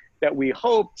that we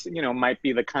hoped, might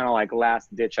be the kind of like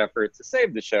last ditch effort to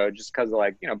save the show, just because of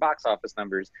like, box office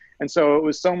numbers. And so it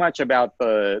was so much about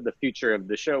the future of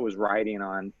the show was riding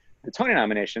on the Tony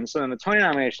nominations. So then the Tony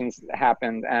nominations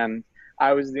happened, and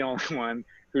I was the only one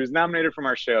who was nominated from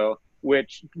our show,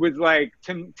 which was like,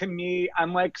 to me,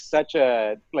 I'm like such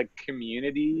a like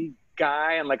community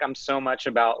guy, and like I'm so much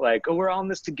about like, oh, we're all in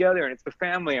this together and it's the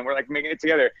family and we're like making it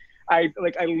together. I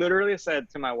literally said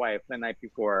to my wife the night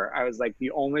before, I was like,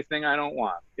 the only thing I don't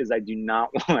want is I do not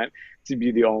want to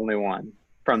be the only one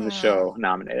from the Mm. show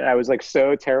nominated. I was like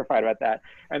so terrified about that.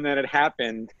 And then it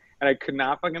happened, and I could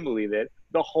not fucking believe it.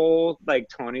 The whole like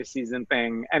Tony season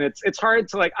thing. And it's hard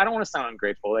to like, I don't want to sound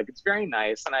ungrateful. Like, it's very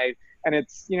nice. And and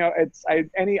it's,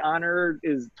 any honor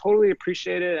is totally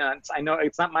appreciated, and I know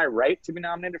it's not my right to be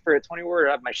nominated for a Tony Award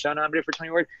or have my show nominated for a Tony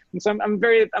Award, and so I'm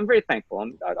very thankful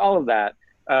and all of that.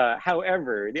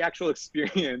 However, the actual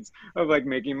experience of like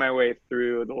making my way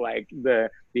through the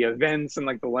events and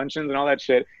like the luncheons and all that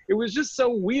shit, it was just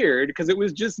so weird because it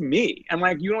was just me. And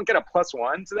like, you don't get a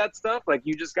 +1 to that stuff. Like,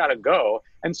 you just gotta go.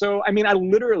 And so, I mean, I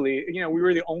literally, we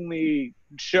were the only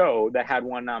show that had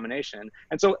one nomination.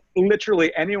 And so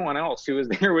literally anyone else who was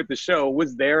there with the show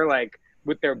was there like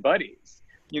with their buddies.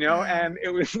 And it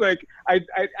was like,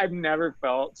 I've never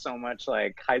felt so much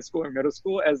like high school or middle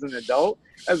school as an adult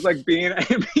as like being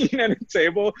at a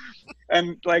table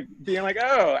and like being like,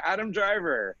 oh, Adam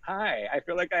Driver, hi. I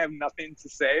feel like I have nothing to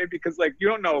say because like, you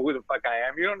don't know who the fuck I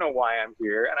am. You don't know why I'm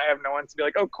here. And I have no one to be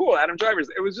like, oh, cool, Adam Driver's.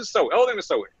 It was just so, everything was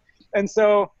so weird. And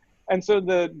so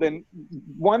the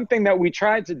one thing that we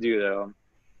tried to do though,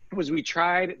 was we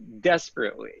tried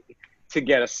desperately to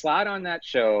get a slot on that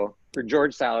show for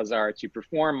George Salazar to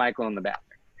perform Michael in the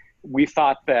Bathroom. We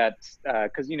thought that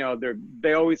because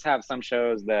they always have some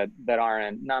shows that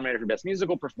aren't nominated for Best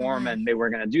Musical Perform, and they were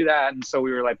going to do that, and so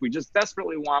we were like, we just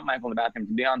desperately want Michael in the Bathroom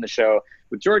to be on the show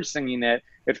with George singing it.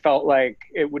 It felt like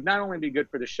it would not only be good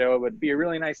for the show, it would be a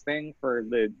really nice thing for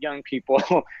the young people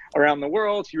around the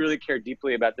world who really care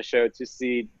deeply about the show to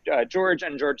see George,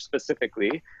 and George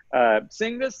specifically,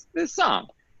 sing this song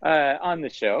on the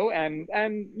show. And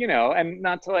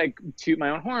not to like toot my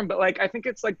own horn, but like, I think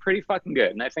it's like pretty fucking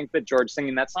good. And I think that George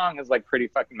singing that song is like pretty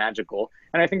fucking magical.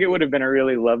 And I think it would have been a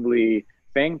really lovely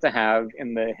thing to have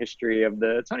in the history of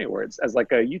the Tony Awards as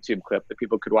like a YouTube clip that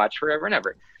people could watch forever and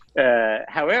ever.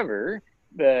 However,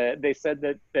 they said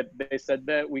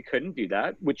that we couldn't do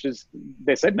that,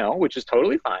 they said no, which is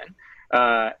totally fine.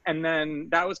 And then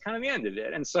that was kind of the end of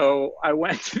it. And so I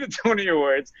went to the Tony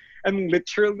Awards, and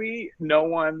literally no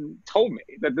one told me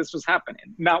that this was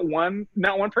happening. Not one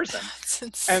person. That's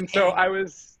insane. And so I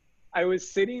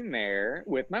was sitting there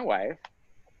with my wife,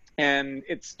 and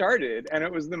it started, and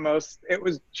it was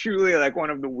truly like one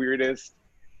of the weirdest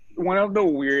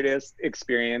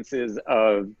experiences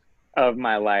of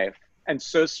my life, and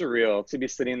so surreal to be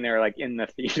sitting there like in the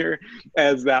theater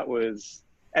as that was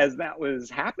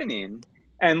happening,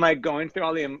 and like going through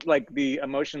all the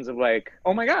emotions of like,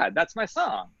 oh my God, that's my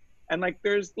song. And like,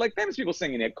 there's like famous people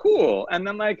singing it, cool. And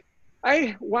then like,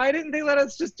 why didn't they let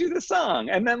us just do the song?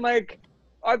 And then like,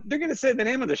 they're going to say the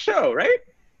name of the show, right?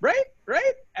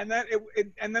 And then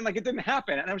and then like, it didn't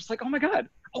happen. And I was like, oh my God,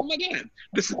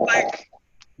 this is like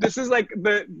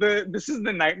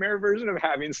the nightmare version of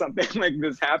having something like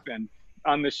this happen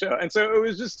on the show. And so it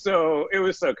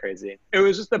was so crazy. It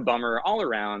was just a bummer all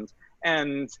around.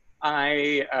 And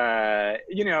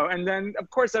and then of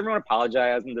course everyone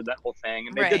apologized and did that whole thing,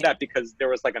 and they did that because there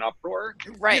was like an uproar,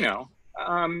 and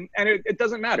it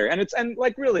doesn't matter, and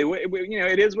like really,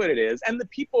 it is what it is. And the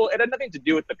people, it had nothing to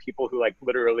do with the people who like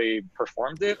literally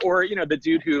performed it, or the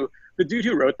dude who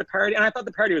wrote the parody. And I thought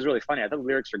the parody was really funny. I thought the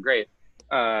lyrics were great.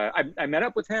 I met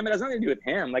up with him. It has nothing to do with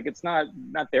him. Like, it's not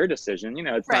their decision.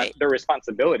 It's not their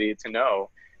responsibility to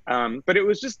know. But it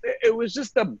was just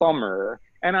a bummer.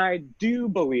 And I do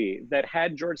believe that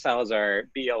had George Salazar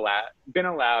been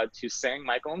allowed to sing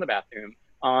Michael in the Bathroom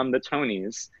on the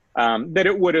Tonys, that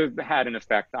it would have had an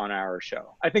effect on our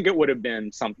show. I think it would have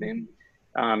been something.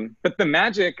 But the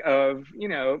magic of,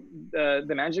 the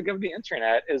magic of the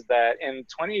internet is that in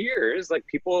 20 years, like,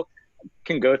 people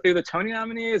can go through the Tony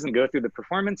nominees and go through the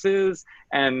performances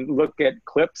and look at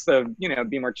clips of,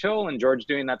 Be More Chill and George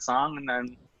doing that song, and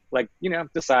then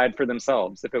decide for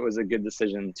themselves if it was a good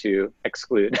decision to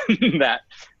exclude that.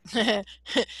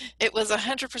 It was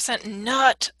 100%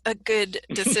 not a good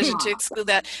decision to exclude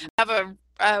that. I have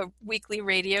a weekly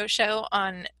radio show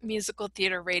on Musical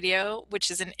Theater Radio, which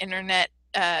is an internet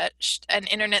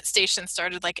station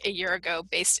started like a year ago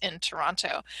based in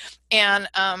Toronto. And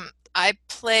I've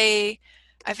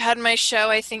had my show,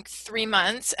 I think, 3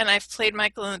 months, and I've played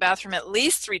Michael in the Bathroom at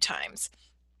least 3 times.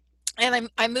 And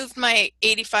I moved my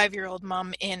 85-year-old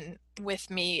mom in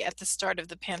with me at the start of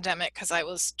the pandemic because I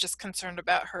was just concerned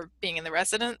about her being in the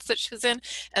residence that she was in.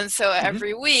 And so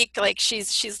every week, like,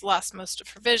 she's lost most of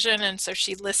her vision, and so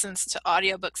she listens to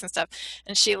audiobooks and stuff,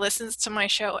 and she listens to my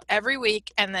show every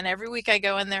week. And then every week I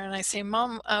go in there and I say,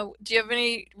 Mom, do you have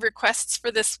any requests for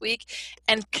this week?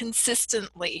 And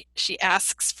consistently she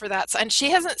asks for that. And she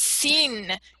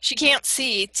can't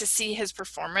see his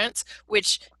performance,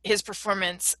 which his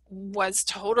performance was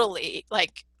totally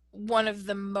like one of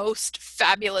the most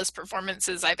fabulous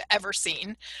performances I've ever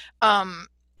seen.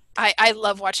 I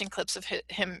love watching clips of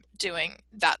him doing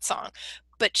that song,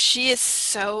 but she is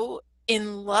so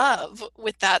in love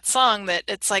with that song that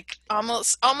it's like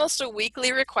almost a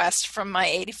weekly request from my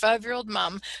 85-year-old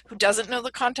mom who doesn't know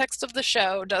the context of the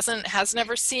show, doesn't has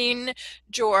never seen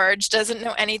George, doesn't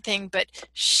know anything, but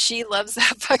she loves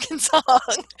that fucking song.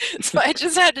 So I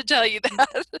just had to tell you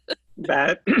that.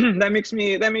 That that makes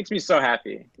me so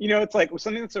happy. You know, it's like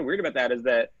something that's so weird about that is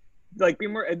that like be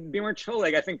more chill.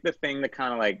 Like I think the thing that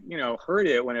kind of like hurt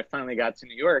it when it finally got to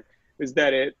New York is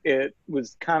that it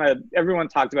was kind of everyone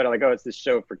talked about it like, oh, it's this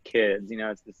show for kids. You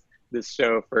know, it's this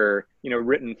show for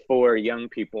written for young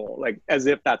people, like as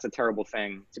if that's a terrible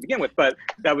thing to begin with. But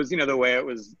that was the way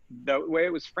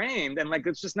it was framed, and like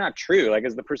it's just not true. Like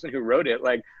as the person who wrote it,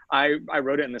 like I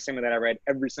wrote it in the same way that I write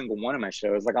every single one of my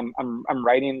shows. Like I'm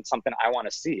writing something I want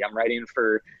to see. I'm writing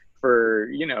for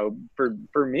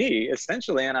me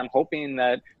essentially, and I'm hoping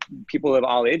that people of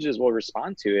all ages will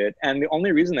respond to it. And the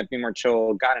only reason that Be More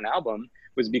Chill got an album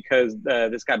was because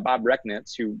this guy Bob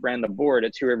Recknitz, who ran the board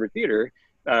at Two River Theater,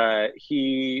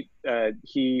 he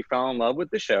fell in love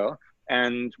with the show,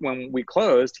 and when we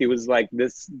closed, he was like,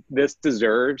 this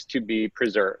deserves to be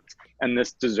preserved, and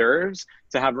this deserves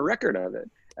to have a record of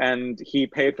it. And he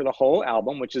paid for the whole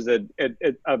album, which is a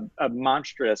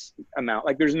monstrous amount.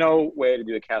 Like there's no way to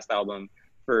do a cast album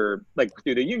for like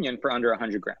through the union for under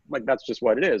 100 grand. Like that's just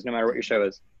what it is, no matter what your show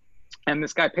is. And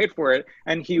this guy paid for it,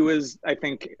 and he was I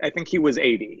think he was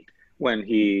 80 when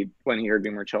he heard Be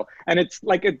More Chill. And it's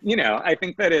like I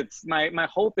think that it's my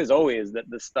hope is always that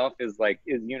the stuff is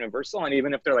universal, and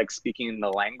even if they're like speaking the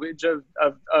language of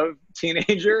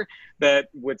teenager, that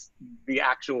what's the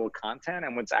actual content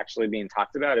and what's actually being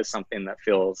talked about is something that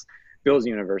feels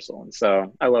universal. And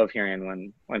so I love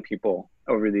hearing when people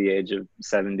over the age of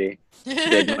 70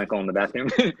 dig Michael in the bathroom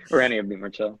or any of Be More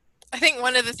Chill. I think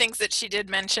one of the things that she did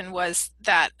mention was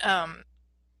that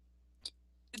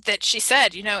that she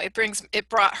said, it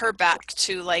brought her back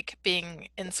to like being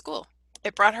in school.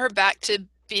 It brought her back to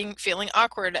feeling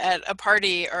awkward at a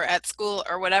party or at school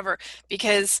or whatever,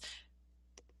 because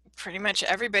pretty much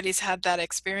everybody's had that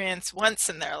experience once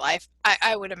in their life,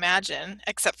 I would imagine,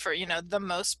 except for, the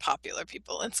most popular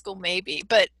people in school maybe.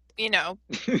 But,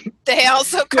 they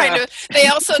also Yeah. they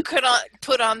also could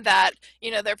put on that,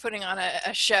 they're putting on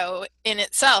a show in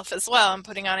itself as well, and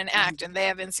putting on an act, and they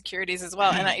have insecurities as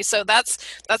well. And so that's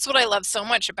what I love so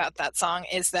much about that song,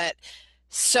 is that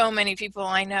so many people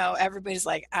I know, everybody's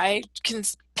like, I can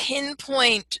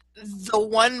pinpoint the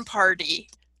one party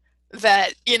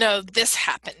that, this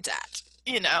happened at,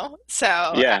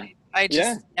 so Yeah. I Yeah.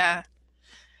 just, yeah,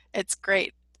 it's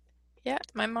great. Yeah,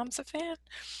 my mom's a fan.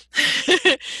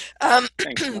 Thanks, Mom.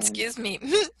 Excuse me.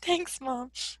 Thanks, Mom.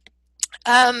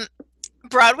 Um,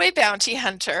 Broadway Bounty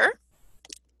Hunter,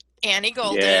 Annie Yeah.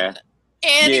 Golden.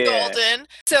 Annie Yeah. Golden.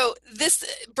 So this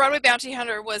Broadway Bounty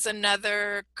Hunter was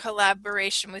another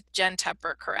collaboration with Jen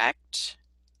Tepper, correct?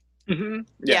 Yeah,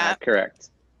 Yeah.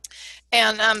 correct.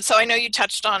 And so I know you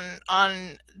touched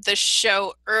on the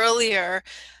show earlier.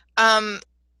 Um,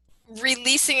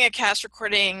 Releasing a cast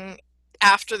recording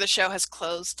after the show has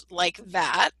closed like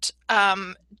that,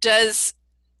 is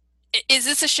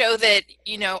this a show that,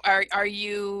 are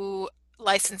you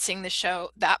licensing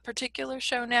that particular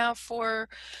show now for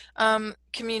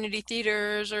community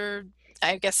theaters, or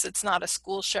I guess it's not a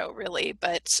school show really,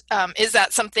 but is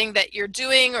that something that you're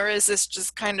doing, or is this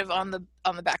just kind of on the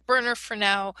back burner for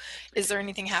now? Is there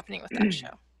anything happening with that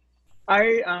show?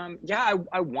 I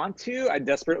want to. I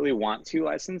desperately want to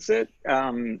license it.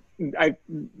 The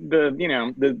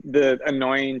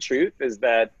annoying truth is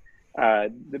that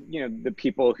the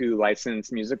people who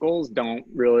license musicals don't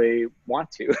really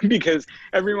want to because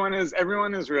everyone is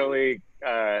really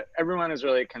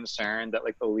concerned that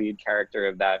like the lead character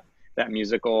of that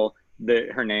musical,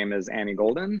 her name is Annie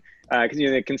Golden, because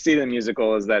the conceit of the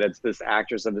musical is that it's this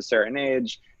actress of a certain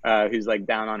age who's like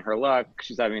down on her luck.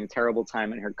 She's having a terrible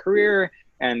time in her career,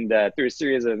 and through a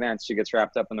series of events, she gets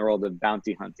wrapped up in the world of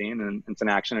bounty hunting, and it's an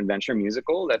action adventure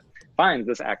musical that finds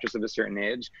this actress of a certain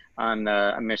age on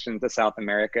a mission to South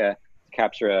America to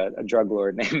capture a drug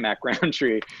lord named Mac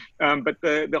Roundtree. But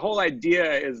the whole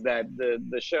idea is that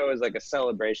the show is like a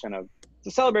celebration of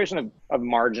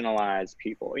marginalized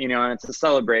people, and it's a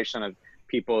celebration of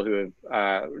people who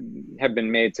have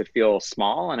been made to feel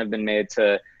small and have been made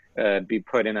to be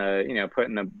put in a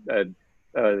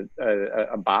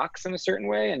box in a certain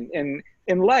way and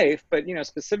in life. But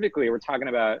specifically we're talking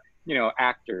about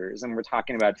actors, and we're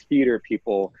talking about theater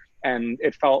people, and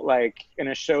it felt like in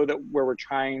a show where we're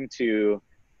trying to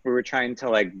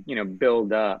like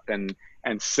build up and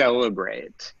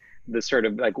celebrate the sort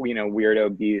of like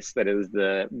weirdo beast that is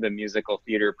the musical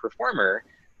theater performer,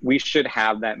 we should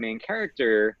have that main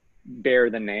character bear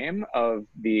the name of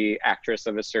the actress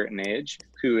of a certain age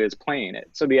who is playing it.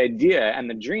 So the idea and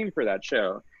the dream for that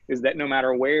show is that no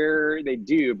matter where they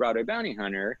do Broadway Bounty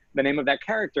Hunter, the name of that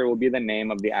character will be the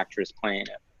name of the actress playing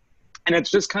it. And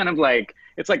it's just kind of like,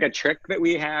 it's like a trick that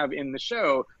we have in the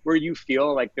show where you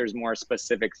feel like there's more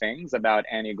specific things about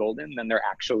Annie Golden than there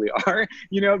actually are.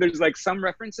 You know, there's like some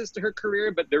references to her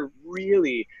career, but they're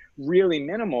really, really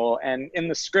minimal. And in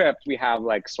the script, we have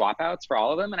like swap outs for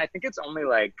all of them. And I think it's only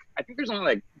like, I think there's only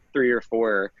like 3 or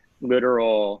 4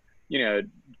 literal, you know,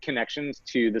 connections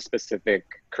to the specific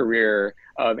career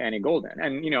of Annie Golden.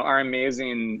 And, you know, our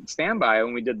amazing standby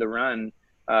when we did the run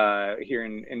here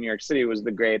in New York City was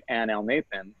the great Anne L.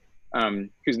 Nathan,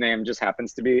 whose name just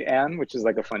happens to be Anne, which is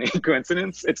like a funny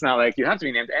coincidence. It's not like you have to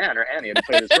be named Anne or Annie to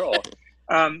play this role.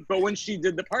 But when she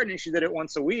did the part, and she did it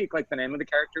once a week, like the name of the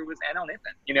character was Anne L.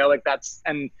 Nathan, you know, like that's,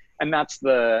 and that's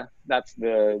the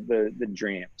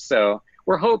dream. So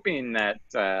we're hoping that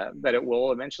that it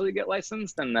will eventually get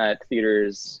licensed and that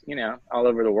theaters, you know, all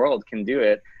over the world can do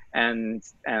it and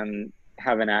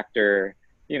have an actor,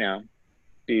 you know,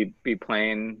 be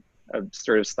playing a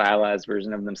sort of stylized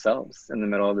version of themselves in the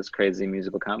middle of this crazy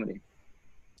musical comedy.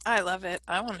 I love it.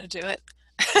 I want to do it.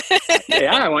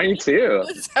 Yeah, I want you to.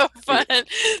 So fun.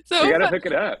 So We gotta fun. hook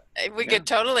it up. We Yeah. could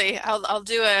totally. We'll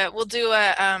do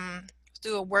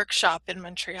a workshop in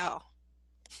Montreal.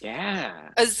 Yeah.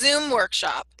 A Zoom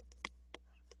workshop.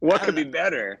 What could be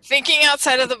better? Thinking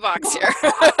outside of the box here.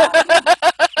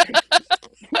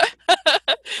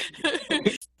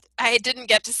 I didn't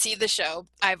get to see the show.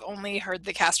 I've only heard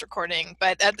the cast recording,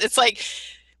 but it's like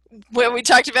what we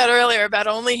talked about earlier about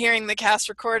only hearing the cast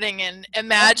recording and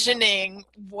imagining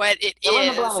what it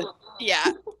is.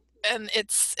 Yeah. And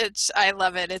it's I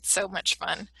love it. It's so much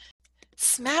fun.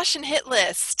 Smash and hit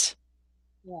list.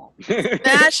 Yeah.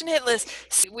 Smash and hit list.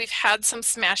 So we've had some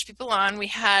Smash people on. We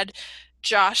had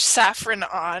Josh Safran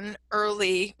on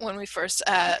early when we first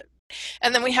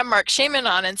and then we have Mark Shaman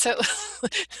on, and so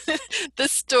the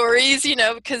stories, you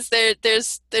know, because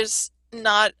there's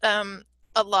not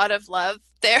a lot of love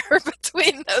there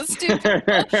between those two people,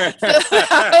 so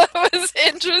that was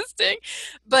interesting.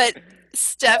 But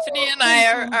Stephanie and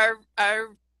I are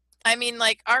I mean,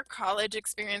 like, our college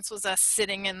experience was us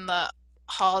sitting in the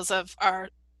halls of our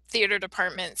theater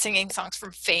department singing songs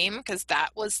from Fame, because that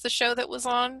was the show that was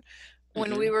on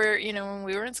when we were, you know, when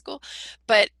we were in school.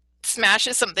 But Smash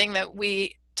is something that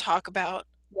we talk about.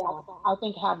 Yeah, I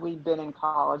think had we been in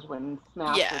college when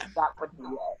Smash was, that would be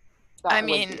it. I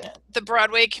mean, the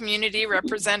Broadway community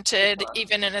represented,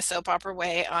 even in a soap opera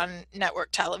way, on network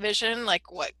television. Like,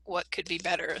 what could be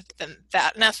better than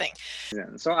that? Nothing.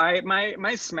 So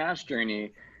my Smash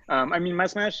journey, I mean, my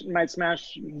Smash,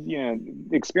 you know,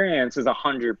 experience is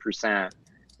 100%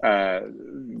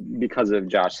 because of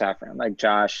Josh Safran. Like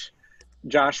Josh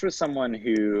was someone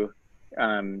who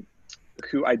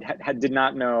I did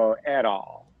not know at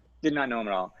all, did not know him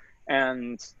at all,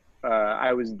 and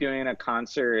I was doing a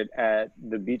concert at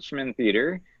the Beachman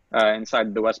Theater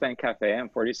inside the West Bank Cafe on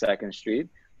 42nd Street,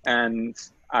 and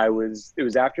it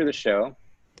was after the show.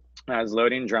 I was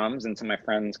loading drums into my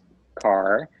friend's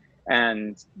car,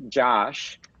 and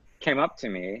Josh came up to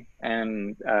me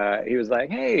and he was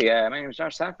like, "Hey, my name is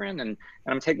Josh Safran, and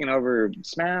I'm taking over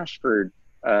Smash for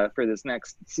this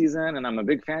next season, and I'm a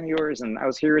big fan of yours, and I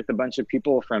was here with a bunch of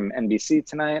people from NBC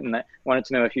tonight, and I wanted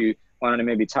to know if you wanted to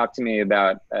maybe talk to me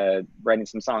about writing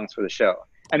some songs for the show."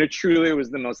 And it truly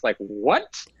was the most like,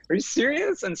 "What? Are you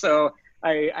serious?" And so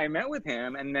I met with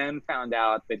him and then found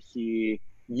out that he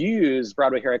used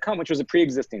Broadway Here I Come, which was a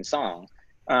pre-existing song.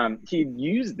 He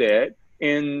used it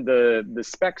in the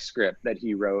spec script that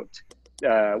he wrote,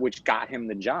 which got him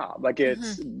the job. Like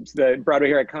it's the Broadway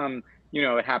Here I Come, you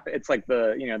know, it's like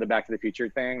the, you know, the Back to the Future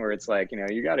thing where it's like, you know,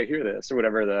 you got to hear this or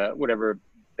whatever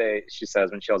she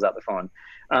says when she holds out the phone,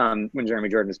 when Jeremy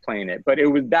Jordan is playing it. But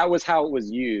that was how it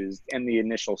was used in the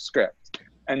initial script.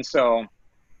 And so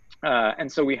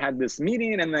we had this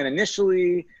meeting, and then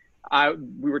initially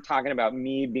we were talking about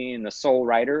me being the sole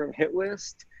writer of Hit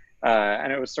List.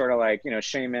 And it was sort of like, you know,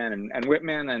 Shaman and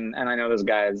Whitman, and I know those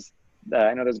guys.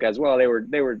 I know those guys well. They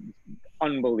were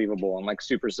unbelievable and like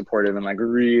super supportive and like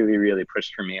really, really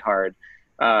pushed for me hard.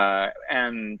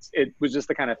 And it was just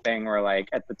the kind of thing where like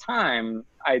at the time,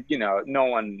 no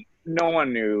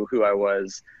one knew who I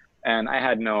was, and I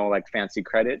had no like fancy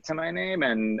credit to my name.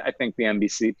 And I think the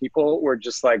NBC people were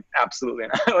just like, absolutely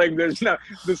not. Like,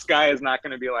 this guy is not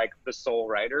going to be like the sole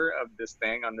writer of this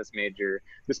thing on this major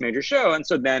show. And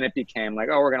so then it became like,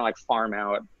 oh, we're going to like farm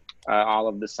out all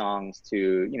of the songs to,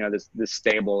 you know, this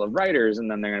stable of writers,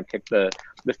 and then they're going to pick the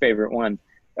favorite one.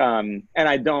 And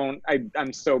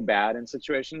I'm so bad in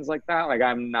situations like that. Like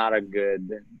I'm not a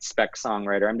good spec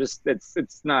songwriter.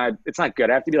 It's not good.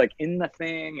 I have to be like in the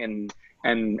thing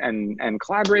and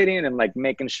collaborating and like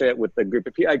making shit with the group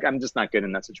of people. Like I'm just not good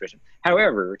in that situation.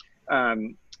 However,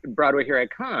 Broadway Here I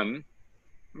Come,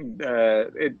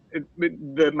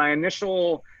 my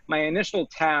initial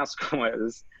task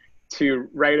was to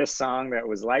write a song that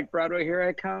was like Broadway Here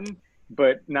I Come,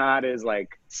 but not as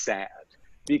like sad,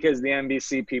 because the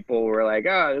NBC people were like,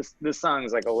 oh, this song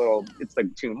is like a little, it's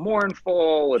like too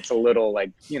mournful, it's a little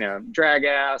like, you know, drag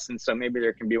ass, and so maybe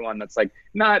there can be one that's like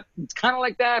not, it's kind of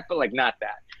like that, but like not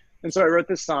that. And so I wrote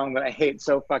this song that I hate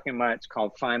so fucking much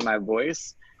called Find My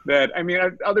Voice. That, I mean,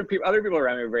 other people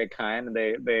around me are very kind, and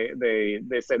they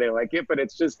say they like it, but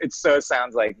it so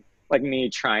sounds like me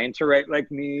trying to write like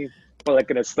me, but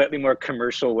like in a slightly more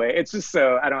commercial way. It's just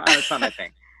so it's not my thing.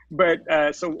 But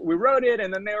so we wrote it,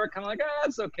 and then they were kind of like, ah,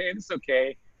 it's okay.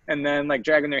 And then like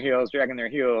dragging their heels.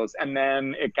 And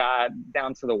then it got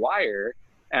down to the wire,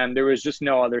 and there was just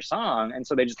no other song. And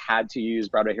so they just had to use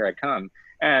Broadway Here I Come.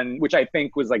 And which I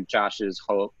think was like Josh's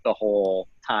hope the whole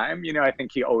time. You know, I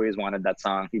think he always wanted that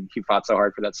song. He fought so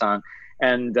hard for that song.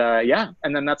 And yeah,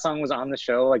 and then that song was on the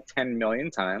show like 10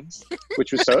 million times,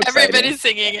 which was so exciting. Everybody's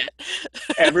singing it.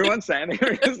 Everyone sang it.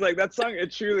 It was like that song,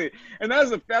 it truly, and that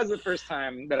was the first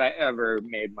time that I ever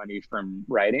made money from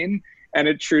writing. And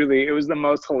it was the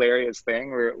most hilarious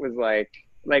thing, where it was like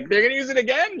they're gonna use it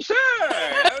again? Sure.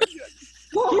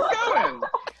 Keep going.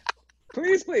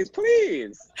 Please.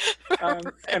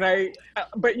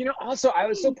 But you know, also I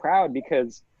was so proud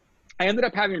because I ended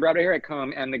up having Broadway Here I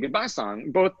Come and the Goodbye Song,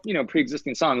 both, you know,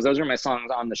 pre-existing songs. Those were my songs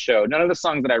on the show. None of the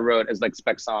songs that I wrote as like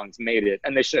spec songs made it,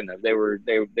 and they shouldn't have. They were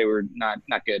not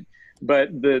good. But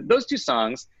those two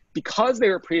songs, because they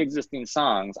were pre-existing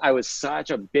songs, I was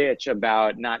such a bitch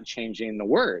about not changing the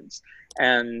words.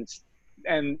 And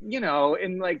you know,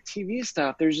 in like TV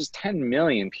stuff, there's just 10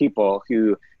 million people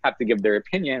who have to give their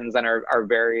opinions and are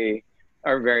very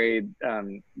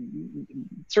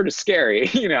sort of scary,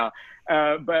 you know,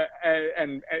 but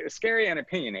scary and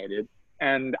opinionated.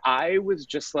 And I was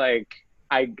just like,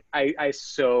 I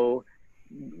so,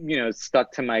 you know,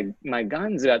 stuck to my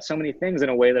guns about so many things in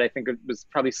a way that I think it was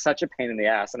probably such a pain in the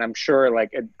ass. And I'm sure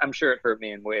it hurt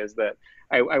me in ways that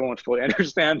I won't fully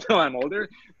understand until I'm older.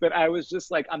 But I was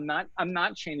just like, I'm not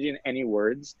changing any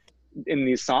words in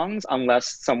these songs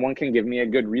unless someone can give me a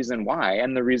good reason why.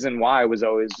 And the reason why was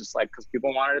always just like, because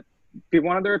people wanted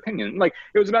their opinion. Like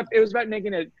it was about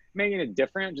making it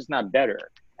different, just not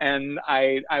better. And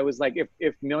I was like,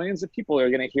 if millions of people are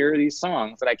going to hear these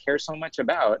songs that I care so much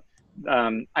about,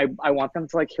 I want them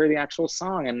to like hear the actual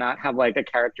song and not have like a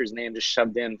character's name just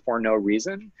shoved in for no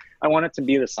reason. I want it to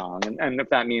be the song, and if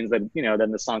that means that, you know, then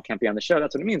the song can't be on the show,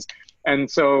 that's what it means. And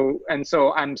so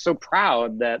I'm so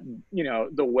proud that, you know,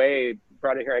 the way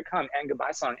Broadway Here I Come and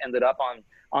Goodbye Song ended up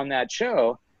on that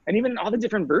show, and even all the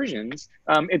different versions,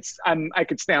 I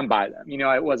could stand by them. You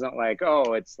know, it wasn't like,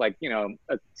 oh, it's like, you know,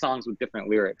 songs with different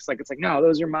lyrics. Like, it's like, no,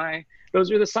 those are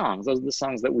the songs. Those are the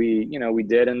songs that we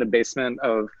did in the basement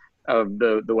of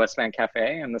the West Bank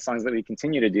Cafe, and the songs that we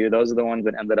continue to do. Those are the ones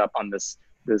that ended up on this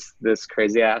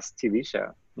crazy ass TV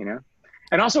show, you know?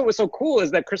 And also what was so cool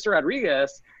is that Krista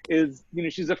Rodriguez is, you know,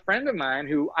 she's a friend of mine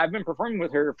who I've been performing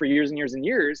with her for years and years and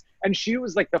years. And she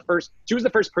was the first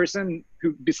person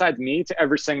who, besides me, to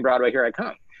ever sing Broadway Here I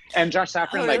Come. And Josh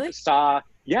Safran really? he saw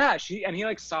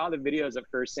the videos of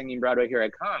her singing Broadway Here I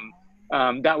Come.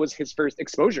 That was his first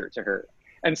exposure to her.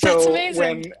 And so that's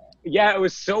amazing. it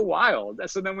was so wild.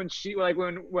 So then when she, like,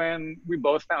 when we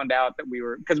both found out that we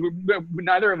were, because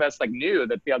neither of us like knew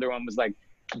that the other one was like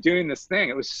doing this thing,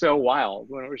 it was so wild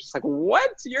when it was just like,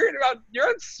 what? You're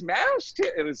on Smash too?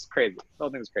 It was crazy. The whole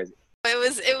thing was crazy.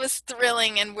 It was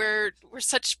thrilling, and we're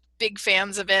such big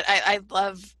fans of it. I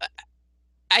love.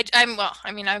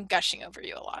 I'm gushing over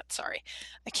you a lot. Sorry,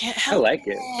 I can't help I like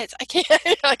it. I can't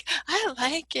like. I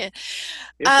like it.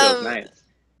 It feels nice.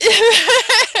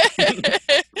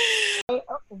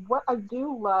 What I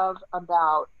do love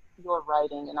about your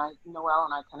writing, and Noelle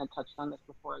and I kind of touched on this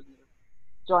before you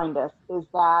joined us, is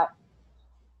that,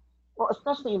 well,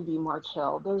 especially in Be More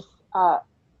Chill, there's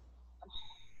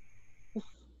this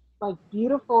like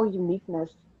beautiful uniqueness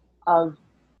of,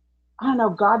 I don't know,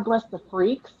 God bless the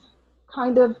freaks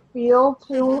kind of feel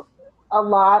to a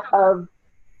lot of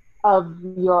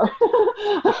your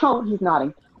oh, he's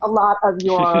nodding, a lot of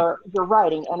your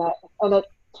writing, and it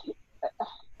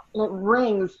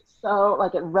rings so,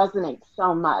 like, it resonates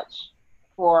so much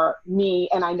for me,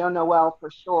 and I know Noelle for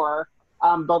sure.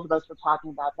 Both of us were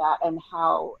talking about that, and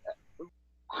how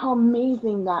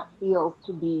amazing that feels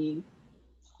to be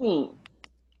seen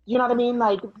You know what I mean?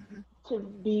 Like Mhm. to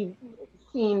be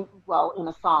seen, well, in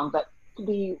a song, but to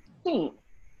be seen.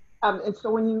 And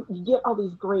so when you get all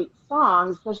these great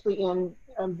songs, especially in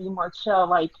Be More Chill,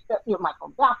 like Michael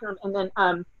Bathroom, and then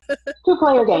two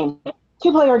player game,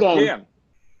 two player game. Yeah.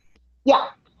 Yeah,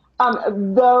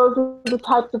 those are the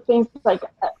types of things like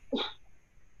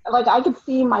I could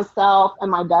see myself and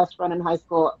my best friend in high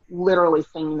school literally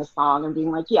singing the song and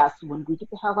being like, "Yes, when we get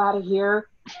the hell out of here,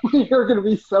 you're going to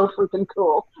be so freaking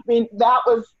cool." I mean, that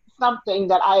was something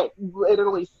that I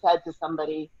literally said to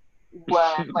somebody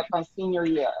when, like, my senior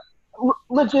year.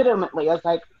 Legitimately, I was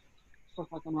like, "So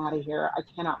fucking out of here! I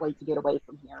cannot wait to get away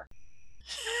from here,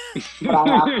 but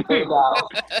I have to go."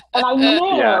 And I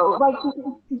Yeah. knew, like,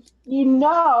 you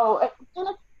know, and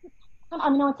it's I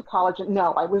mean, I went to college and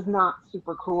no, I was not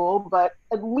super cool, but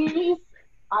at least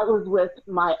I was with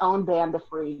my own band of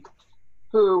freaks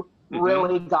who Hmm.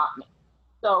 really got me.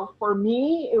 So for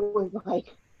me, it was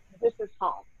like, this is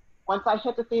home. Once I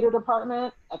hit the theater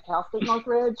department at Cal State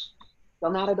Northridge, the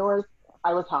Matadors,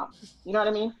 I was home. You know what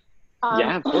I mean?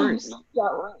 Yeah, of course.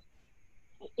 So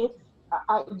it's,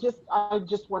 I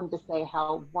just wanted to say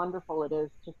how wonderful it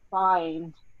is to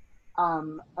find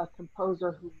a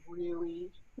composer who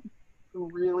really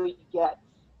gets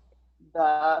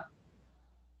the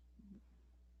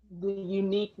the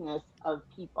uniqueness of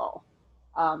people,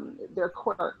 their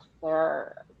quirks,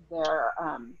 their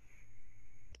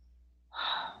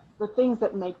the things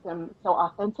that make them so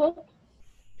authentic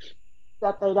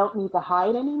that they don't need to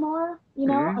hide anymore,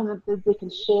 Hmm. and that they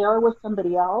can share with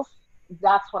somebody else.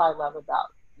 That's what I love about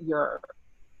your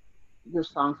your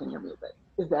songs and your music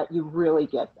is that you really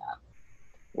get that,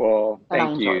 Well, and I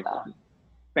thank enjoy you. that.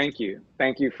 Thank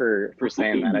you for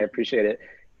saying that. I appreciate it.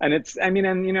 And it's, I mean,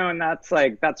 and and that's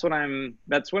like that's what I'm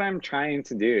trying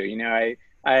to do.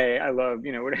 I love,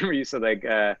 whatever you said, like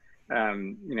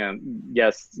um, you know,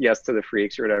 yes to the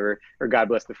freaks or whatever, or God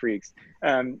bless the freaks.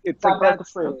 It's like God bless the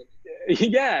that's fruit.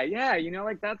 yeah, yeah,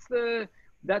 like that's the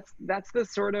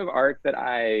sort of art that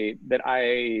I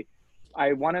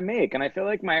want to make. And I feel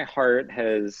like my heart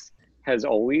has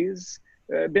always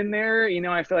been there.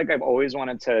 I feel like I've always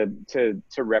wanted to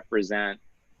represent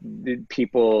the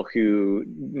people who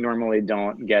normally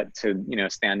don't get to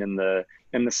stand in the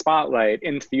spotlight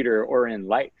in theater or in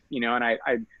life. And I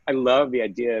love the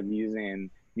idea of using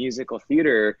musical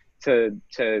theater to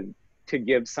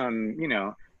give some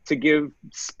to give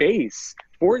space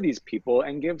for these people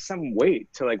and give some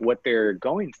weight to like what they're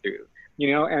going through.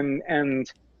 And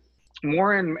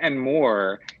more and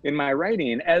more in my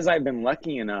writing, as I've been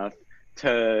lucky enough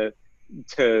to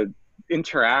to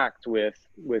interact with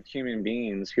human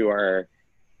beings who are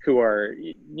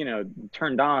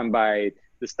turned on by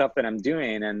the stuff that I'm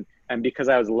doing, and because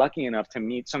I was lucky enough to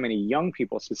meet so many young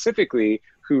people specifically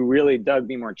who really dug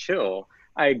Be More Chill,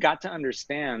 I got to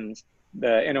understand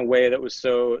in a way that was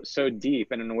so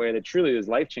deep, and in a way that truly was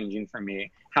life changing for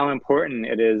me, how important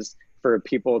it is for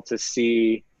people to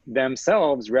see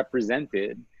themselves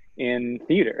represented in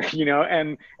theater,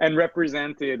 and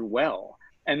represented well.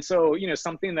 And so,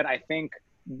 something that I think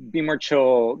Be More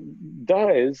Chill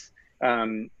does,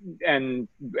 um, and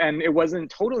it wasn't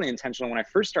totally intentional when I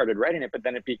first started writing it, but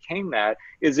then it became that,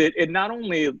 is it not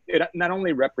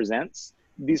only represents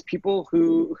these people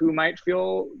who might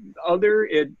feel other,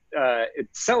 it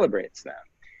celebrates them,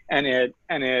 and it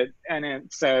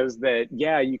says that,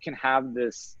 yeah, you can have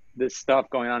this stuff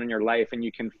going on in your life, and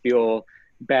you can feel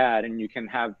bad, and you can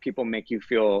have people make you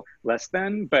feel less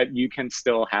than, but you can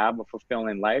still have a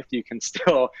fulfilling life. You can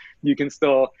still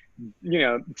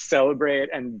celebrate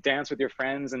and dance with your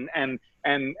friends. And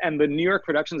the New York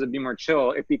productions of Be More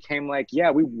Chill, it became like,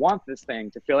 yeah, we want this thing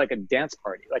to feel like a dance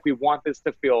party. Like, we want this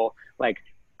to feel like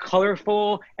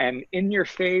colorful and in your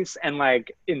face and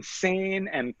like insane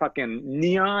and fucking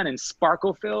neon and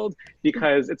sparkle filled,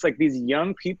 because it's like these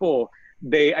young people,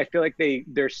 I feel like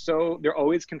they're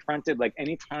always confronted, like,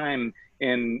 anytime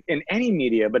in any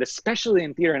media, but especially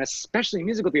in theater, and especially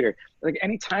musical theater, like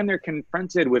anytime they're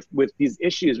confronted with these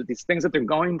issues, with these things that they're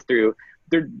going through,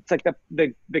 it's like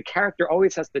the character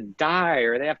always has to die,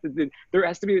 or there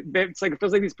has to be, it's like, it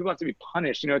feels like these people have to be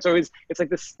punished. It's like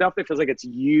this stuff that feels like it's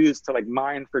used to like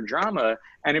mine for drama.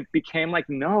 And it became like,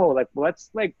 no, like, let's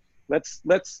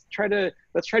try to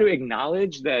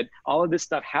acknowledge that all of this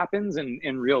stuff happens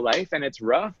in real life, and it's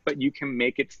rough, but you can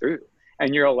make it through,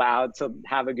 and you're allowed to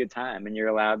have a good time, and you're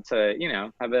allowed to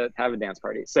have a dance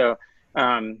party. So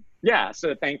yeah,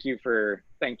 so thank you for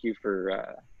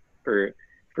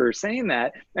saying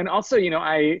that. And also,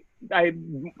 I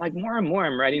like, more and more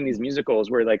I'm writing these musicals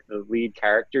where like the lead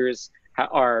characters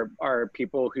are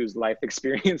people whose life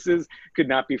experiences could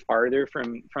not be farther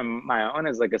from my own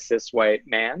as like a cis white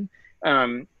man.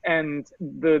 And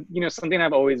the something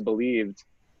I've always believed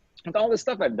with all the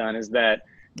stuff I've done is that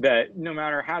no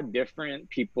matter how different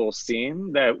people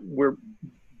seem, that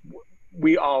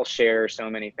we all share so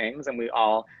many things, and we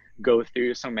all go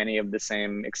through so many of the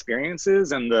same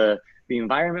experiences, and the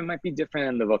environment might be different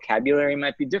and the vocabulary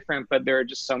might be different, but there are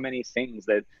just so many things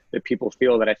that people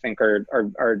feel that I think are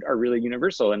really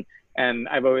universal. And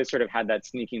I've always sort of had that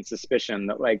sneaking suspicion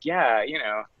that, like, yeah,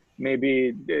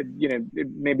 maybe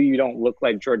maybe you don't look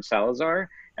like George Salazar,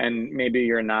 and maybe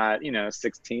you're not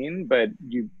 16, but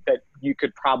you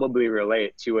could probably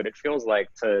relate to what it feels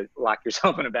like to lock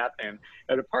yourself in a bathroom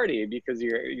at a party because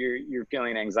you're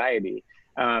feeling anxiety.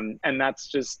 And that's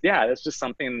just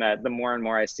something that the more and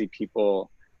more I see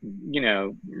people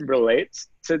relate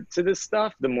to this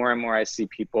stuff, the more and more I see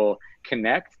people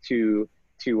connect to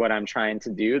what I'm trying to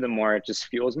do, the more it just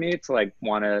fuels me to like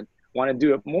want to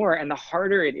do it more. And the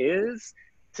harder it is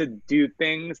to do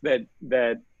things that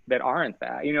aren't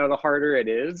that, the harder it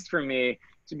is for me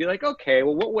to be like, okay,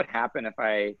 well, what would happen if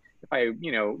I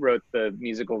wrote the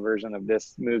musical version of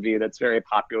this movie that's very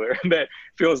popular that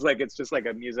feels like it's just like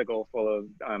a musical full of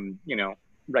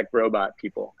like robot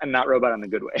people, and not robot in the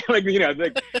good way, like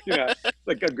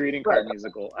like a greeting card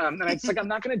musical. And it's like, I'm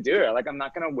not gonna do it. Like, I'm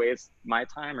not gonna waste my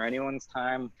time or anyone's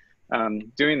time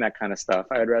doing that kind of stuff.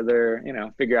 I'd rather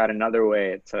figure out another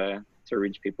way to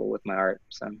reach people with my art.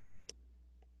 So.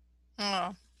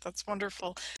 Oh, that's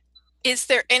wonderful. Is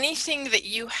there anything that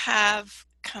you have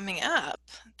coming up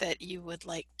that you would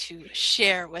like to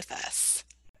share with us?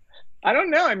 I don't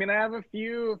know. I mean, I have a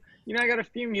few, I got a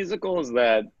few musicals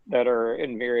that are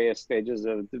in various stages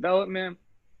of development.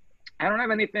 I don't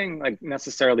have anything like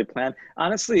necessarily planned.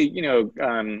 Honestly,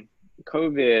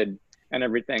 COVID and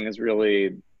everything has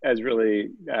really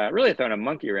thrown a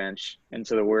monkey wrench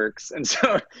into the works, and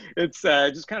so it's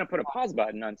just kind of put a pause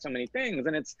button on so many things.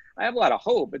 And I have a lot of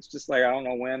hope. It's just like, I don't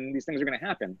know when these things are going to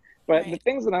happen. But the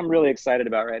things that I'm really excited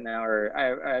about right now are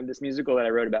I have this musical that I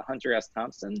wrote about Hunter S.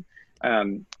 Thompson,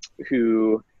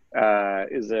 who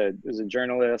is a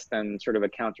journalist and sort of a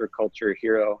counterculture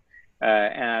hero.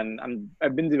 And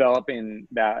I've been developing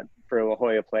that for La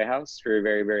Jolla Playhouse for a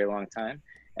very, very long time.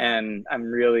 And I'm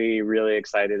really, really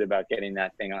excited about getting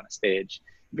that thing on a stage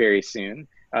very soon.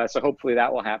 So hopefully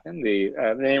that will happen. The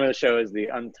name of the show is the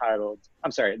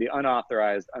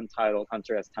unauthorized, untitled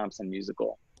Hunter S. Thompson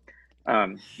musical,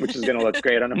 which is going to look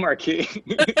great on a marquee.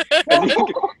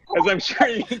 as I'm sure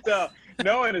you can tell,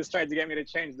 no one has tried to get me to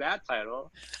change that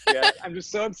title. Yeah, I'm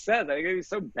just so upset. That it's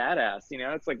so badass.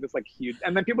 It's like this like huge,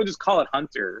 and then people just call it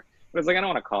Hunter. But it's like, I don't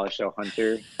want to call a show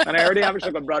Hunter, and I already have a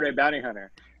show called Broadway Bounty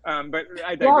Hunter. But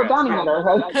I digress. Bounty Hunter,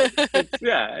 right?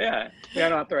 The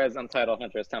unauthorized, untitled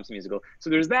Hunter S. Thompson musical. So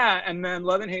there's that, and then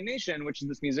Love and Hate Nation, which is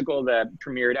this musical that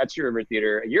premiered at Two River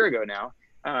Theater a year ago now.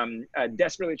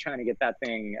 Desperately trying to get that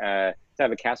thing to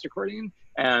have a cast recording,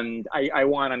 and I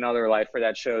want another life for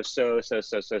that show so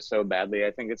badly.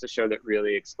 I think it's a show that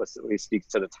really explicitly speaks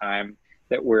to the time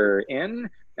that we're in,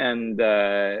 and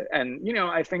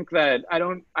I think that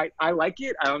I like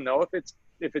it. I don't know if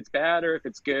it's bad or if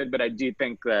it's good, but I do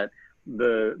think that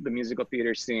the musical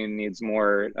theater scene needs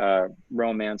more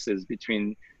romances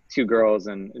between two girls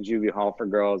and Juvie Hall for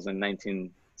Girls in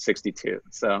 1962.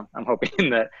 So I'm hoping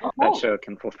that show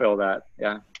can fulfill that.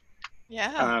 Yeah.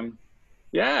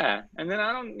 Yeah. And then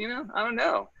I don't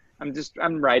know.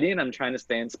 I'm writing. I'm trying to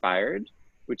stay inspired,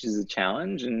 which is a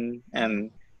challenge.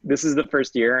 And this is the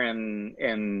first year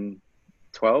in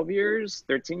 12 years,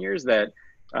 13 years that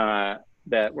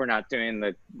we're not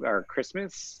doing our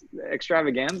Christmas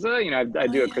extravaganza. I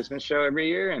do a Christmas show every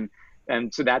year,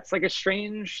 and so that's like a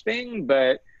strange thing,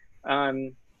 but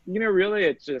really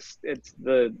it's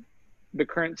the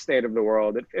current state of the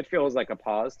world. It feels like a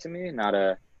pause to me, not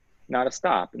a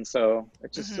stop. And so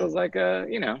it just feels like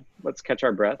let's catch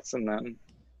our breaths and then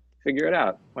figure it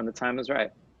out when the time is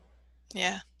right.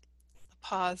 Yeah. A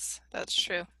pause. That's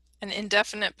true. An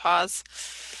indefinite pause.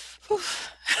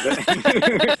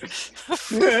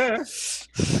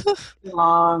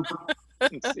 Long.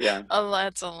 Yeah.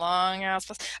 That's a long ass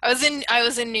pause. I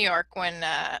was in New York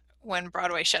when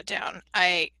Broadway shut down.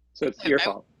 So it's your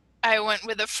fault. I went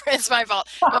with a friend. It's my fault.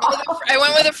 I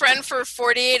went with a friend for a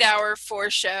 48-hour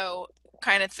 4-show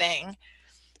kind of thing.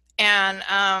 And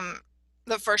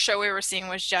the first show we were seeing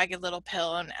was Jagged Little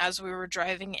Pill. And as we were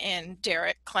driving in,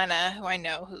 Derek Klena, who I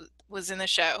know, who was in the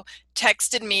show,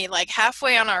 texted me like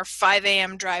halfway on our 5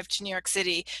 a.m. drive to New York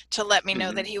City to let me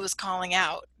know that he was calling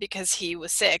out because he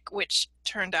was sick, which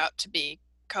turned out to be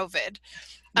COVID.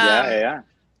 Yeah.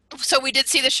 So we did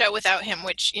see the show without him,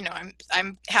 which, you know,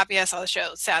 I'm happy I saw the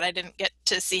show. Sad I didn't get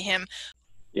to see him.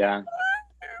 Yeah.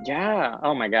 Yeah.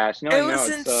 Oh my gosh. No, I It know. was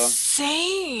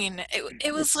insane. It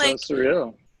was It's so like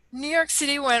surreal. New York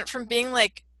City went from being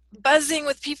like buzzing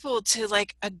with people to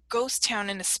like a ghost town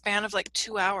in a span of like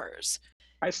 2 hours.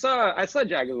 I saw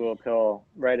Jagged Little Pill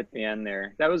right at the end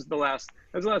there. That was the last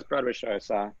Broadway show I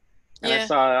saw. And I Yeah.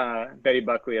 saw Betty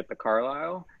Buckley at the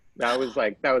Carlisle. That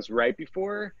was right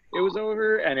before it was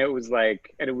over, and it was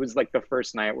like the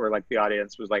first night where like the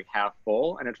audience was like half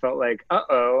full, and it felt like,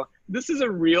 uh-oh, this is a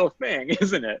real thing,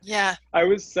 isn't it? Yeah. I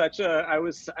was like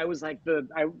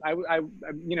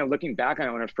looking back on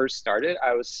it when it first started,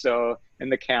 I was so in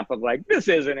the camp of like, this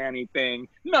isn't anything,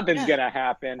 nothing's Yeah. gonna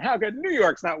happen. How could New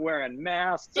York's not wearing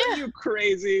masks? Are Yeah. you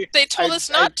crazy? They told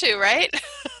us I not to, right?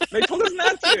 They told us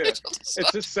not They to. told us It's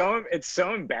not. just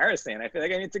so embarrassing. I feel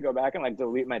like I need to go back and like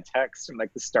delete my text from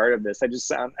like the start of this. I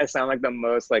sound like the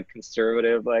most like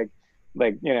conservative,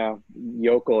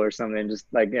 yokel or something. Just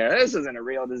like, yeah, this isn't a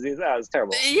real disease. That was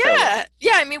terrible. Terrible. Yeah.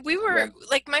 Yeah. I mean, we Yeah. were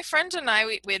like my friend and I,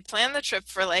 we had planned the trip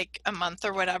for like a month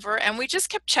or whatever, and we just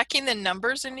kept checking the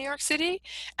numbers in New York City,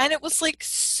 and it was like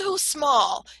so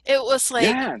small. It was like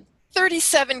Yeah.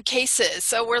 37 cases.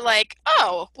 So we're like,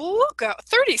 oh, well, we'll go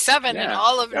 37 in Yeah.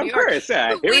 all of New Of York. course.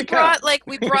 Yeah. But Here we we come. brought like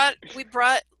we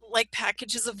brought like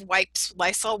packages of wipes,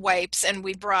 Lysol wipes, and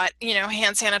we brought, you know,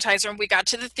 hand sanitizer, and we got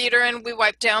to the theater and we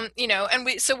wiped down, you know, and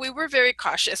we were very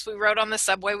cautious. We rode on the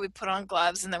subway, we put on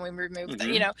gloves, and then we removed them,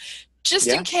 you Hmm. know, just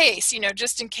in Yeah. case, you know,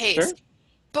 just in case. Sure.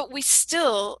 But we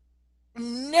still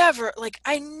never, like,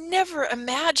 I never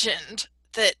imagined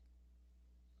that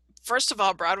first of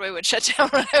all, Broadway would shut down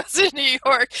when I was in New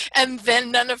York, and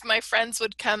then none of my friends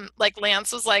would come. Like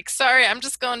Lance was like, "Sorry, I'm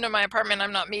just going to my apartment.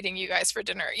 I'm not meeting you guys for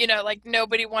dinner." You know, like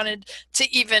nobody wanted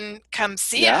to even come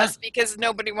see Yeah. us because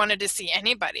nobody wanted to see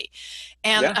anybody.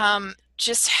 And Yeah.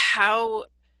 just how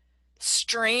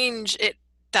strange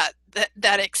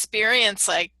that experience,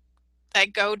 like I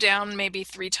go down maybe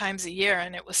 3 times a year,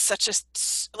 and it was such a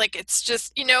like it's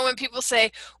just, you know, when people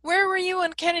say, "Where were you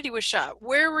when Kennedy was shot?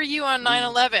 Where were you on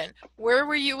Mm. 9/11? Where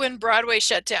were you when Broadway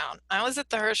shut down?" I was at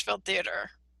the Hirschfeld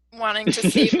Theater, wanting to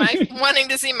see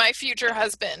my future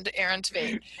husband, Aaron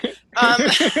Tveit. Um,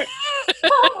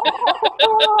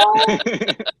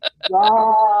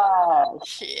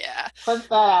 Yes. yeah. Put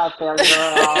that out there,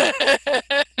 girl.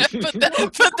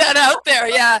 Put that out there.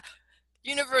 Yeah.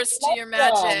 Universe, do your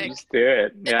magic. Just do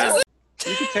it. Does Yeah. it?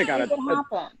 You could take on Make it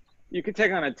happen. you could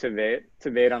take on a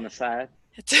Tveit on the side.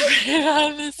 It's right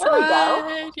on the There we go.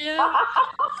 side. Yeah.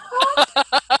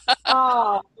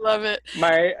 Oh, Love it.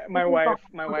 My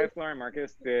wife Lauren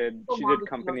Marcus she did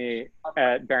company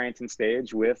at Barrington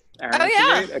Stage with Oh Aaron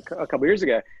yeah. Tveit a couple years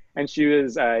ago, and she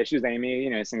was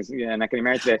Amy, sings Not Getting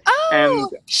Married Today, Oh,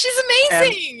 and she's and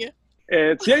amazing.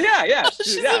 it's yeah She's yeah,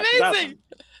 she's amazing. awesome.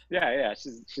 Yeah,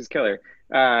 she's killer.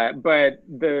 But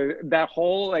that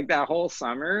whole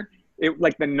summer, it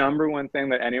like the number one thing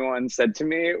that anyone said to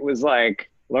me was like,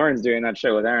 Lauren's doing that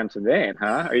show with Aaron Tveit,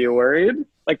 huh? Are you worried?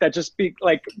 Like that just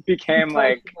became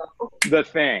like the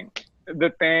thing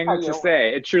are to you?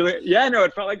 say. It truly, yeah, no,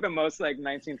 it felt like the most like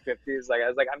 1950s. Like I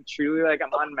was like, I'm truly like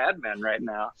I'm on Mad Men right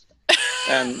now,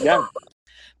 and yeah.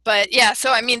 But yeah,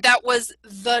 so I mean that was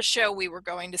the show we were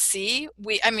going to see.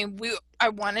 I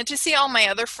wanted to see all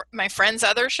my friends'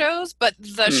 other shows, but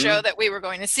the show Hmm. that we were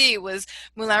going to see was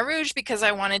Moulin Rouge because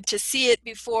I wanted to see it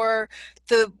before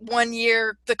the 1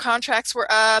 year the contracts were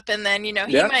up, and then, you know,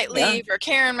 he Yeah, might yeah, leave or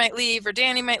Karen might leave or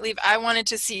Danny might leave. I wanted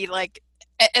to see like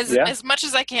as yeah. as much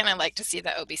as I can. I like to see the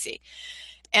OBC,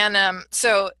 and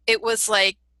so it was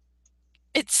like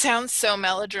it sounds so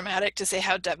melodramatic to say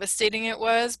how devastating it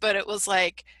was, but it was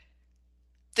like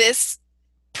this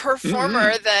Hmm.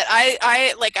 performer that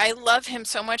I love him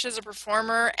so much as a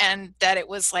performer, and that it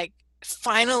was like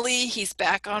finally he's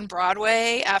back on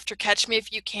Broadway after Catch Me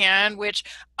If You Can, which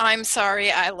I'm sorry,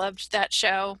 I loved that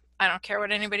show. I don't care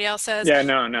what anybody else says. Yeah,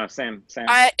 no, no, same. And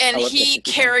I love Catch he Me If You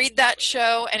Can. carried that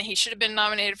show, and he should have been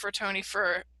nominated for a Tony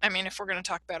for, I mean, if we're going to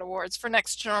talk about awards, for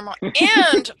Next to Normal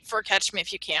and for Catch Me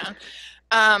If You Can.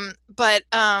 But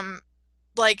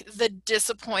like the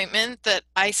disappointment that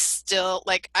I still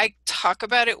like, I talk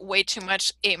about it way too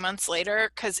much 8 months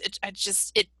later because it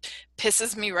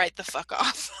pisses me right the fuck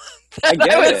off I that I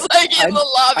get was it. like in the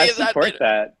I lobby I of that support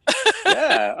theater. that.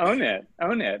 Yeah, own it.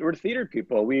 Own it. We're theater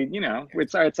people.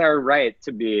 It's our right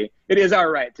to be, it is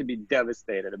our right to be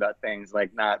devastated about things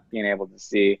like not being able to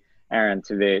see Aaron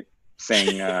Tveit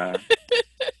sing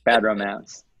Bad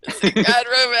Romance. Sad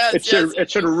romance, yes. It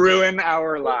should ruin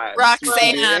our lives. We should be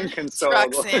Roxanne. It's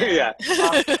inconsolable. Roxanne. Yeah.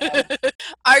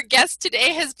 Our guest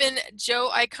today has been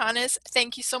Joe Iconis.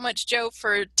 Thank you so much, Joe,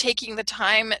 for taking the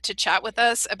time to chat with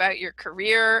us about your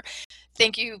career.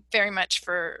 Thank you very much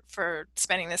for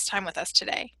spending this time with us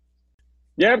today.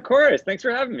 Yeah, of course. Thanks for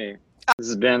having me. This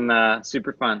has been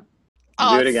super fun.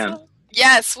 We'll do it again. Awesome.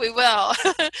 Yes, we will.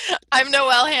 I'm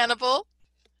Noelle Hannibal.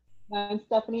 I'm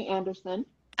Stephanie Anderson.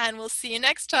 And we'll see you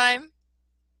next time.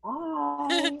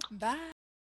 Bye. Bye.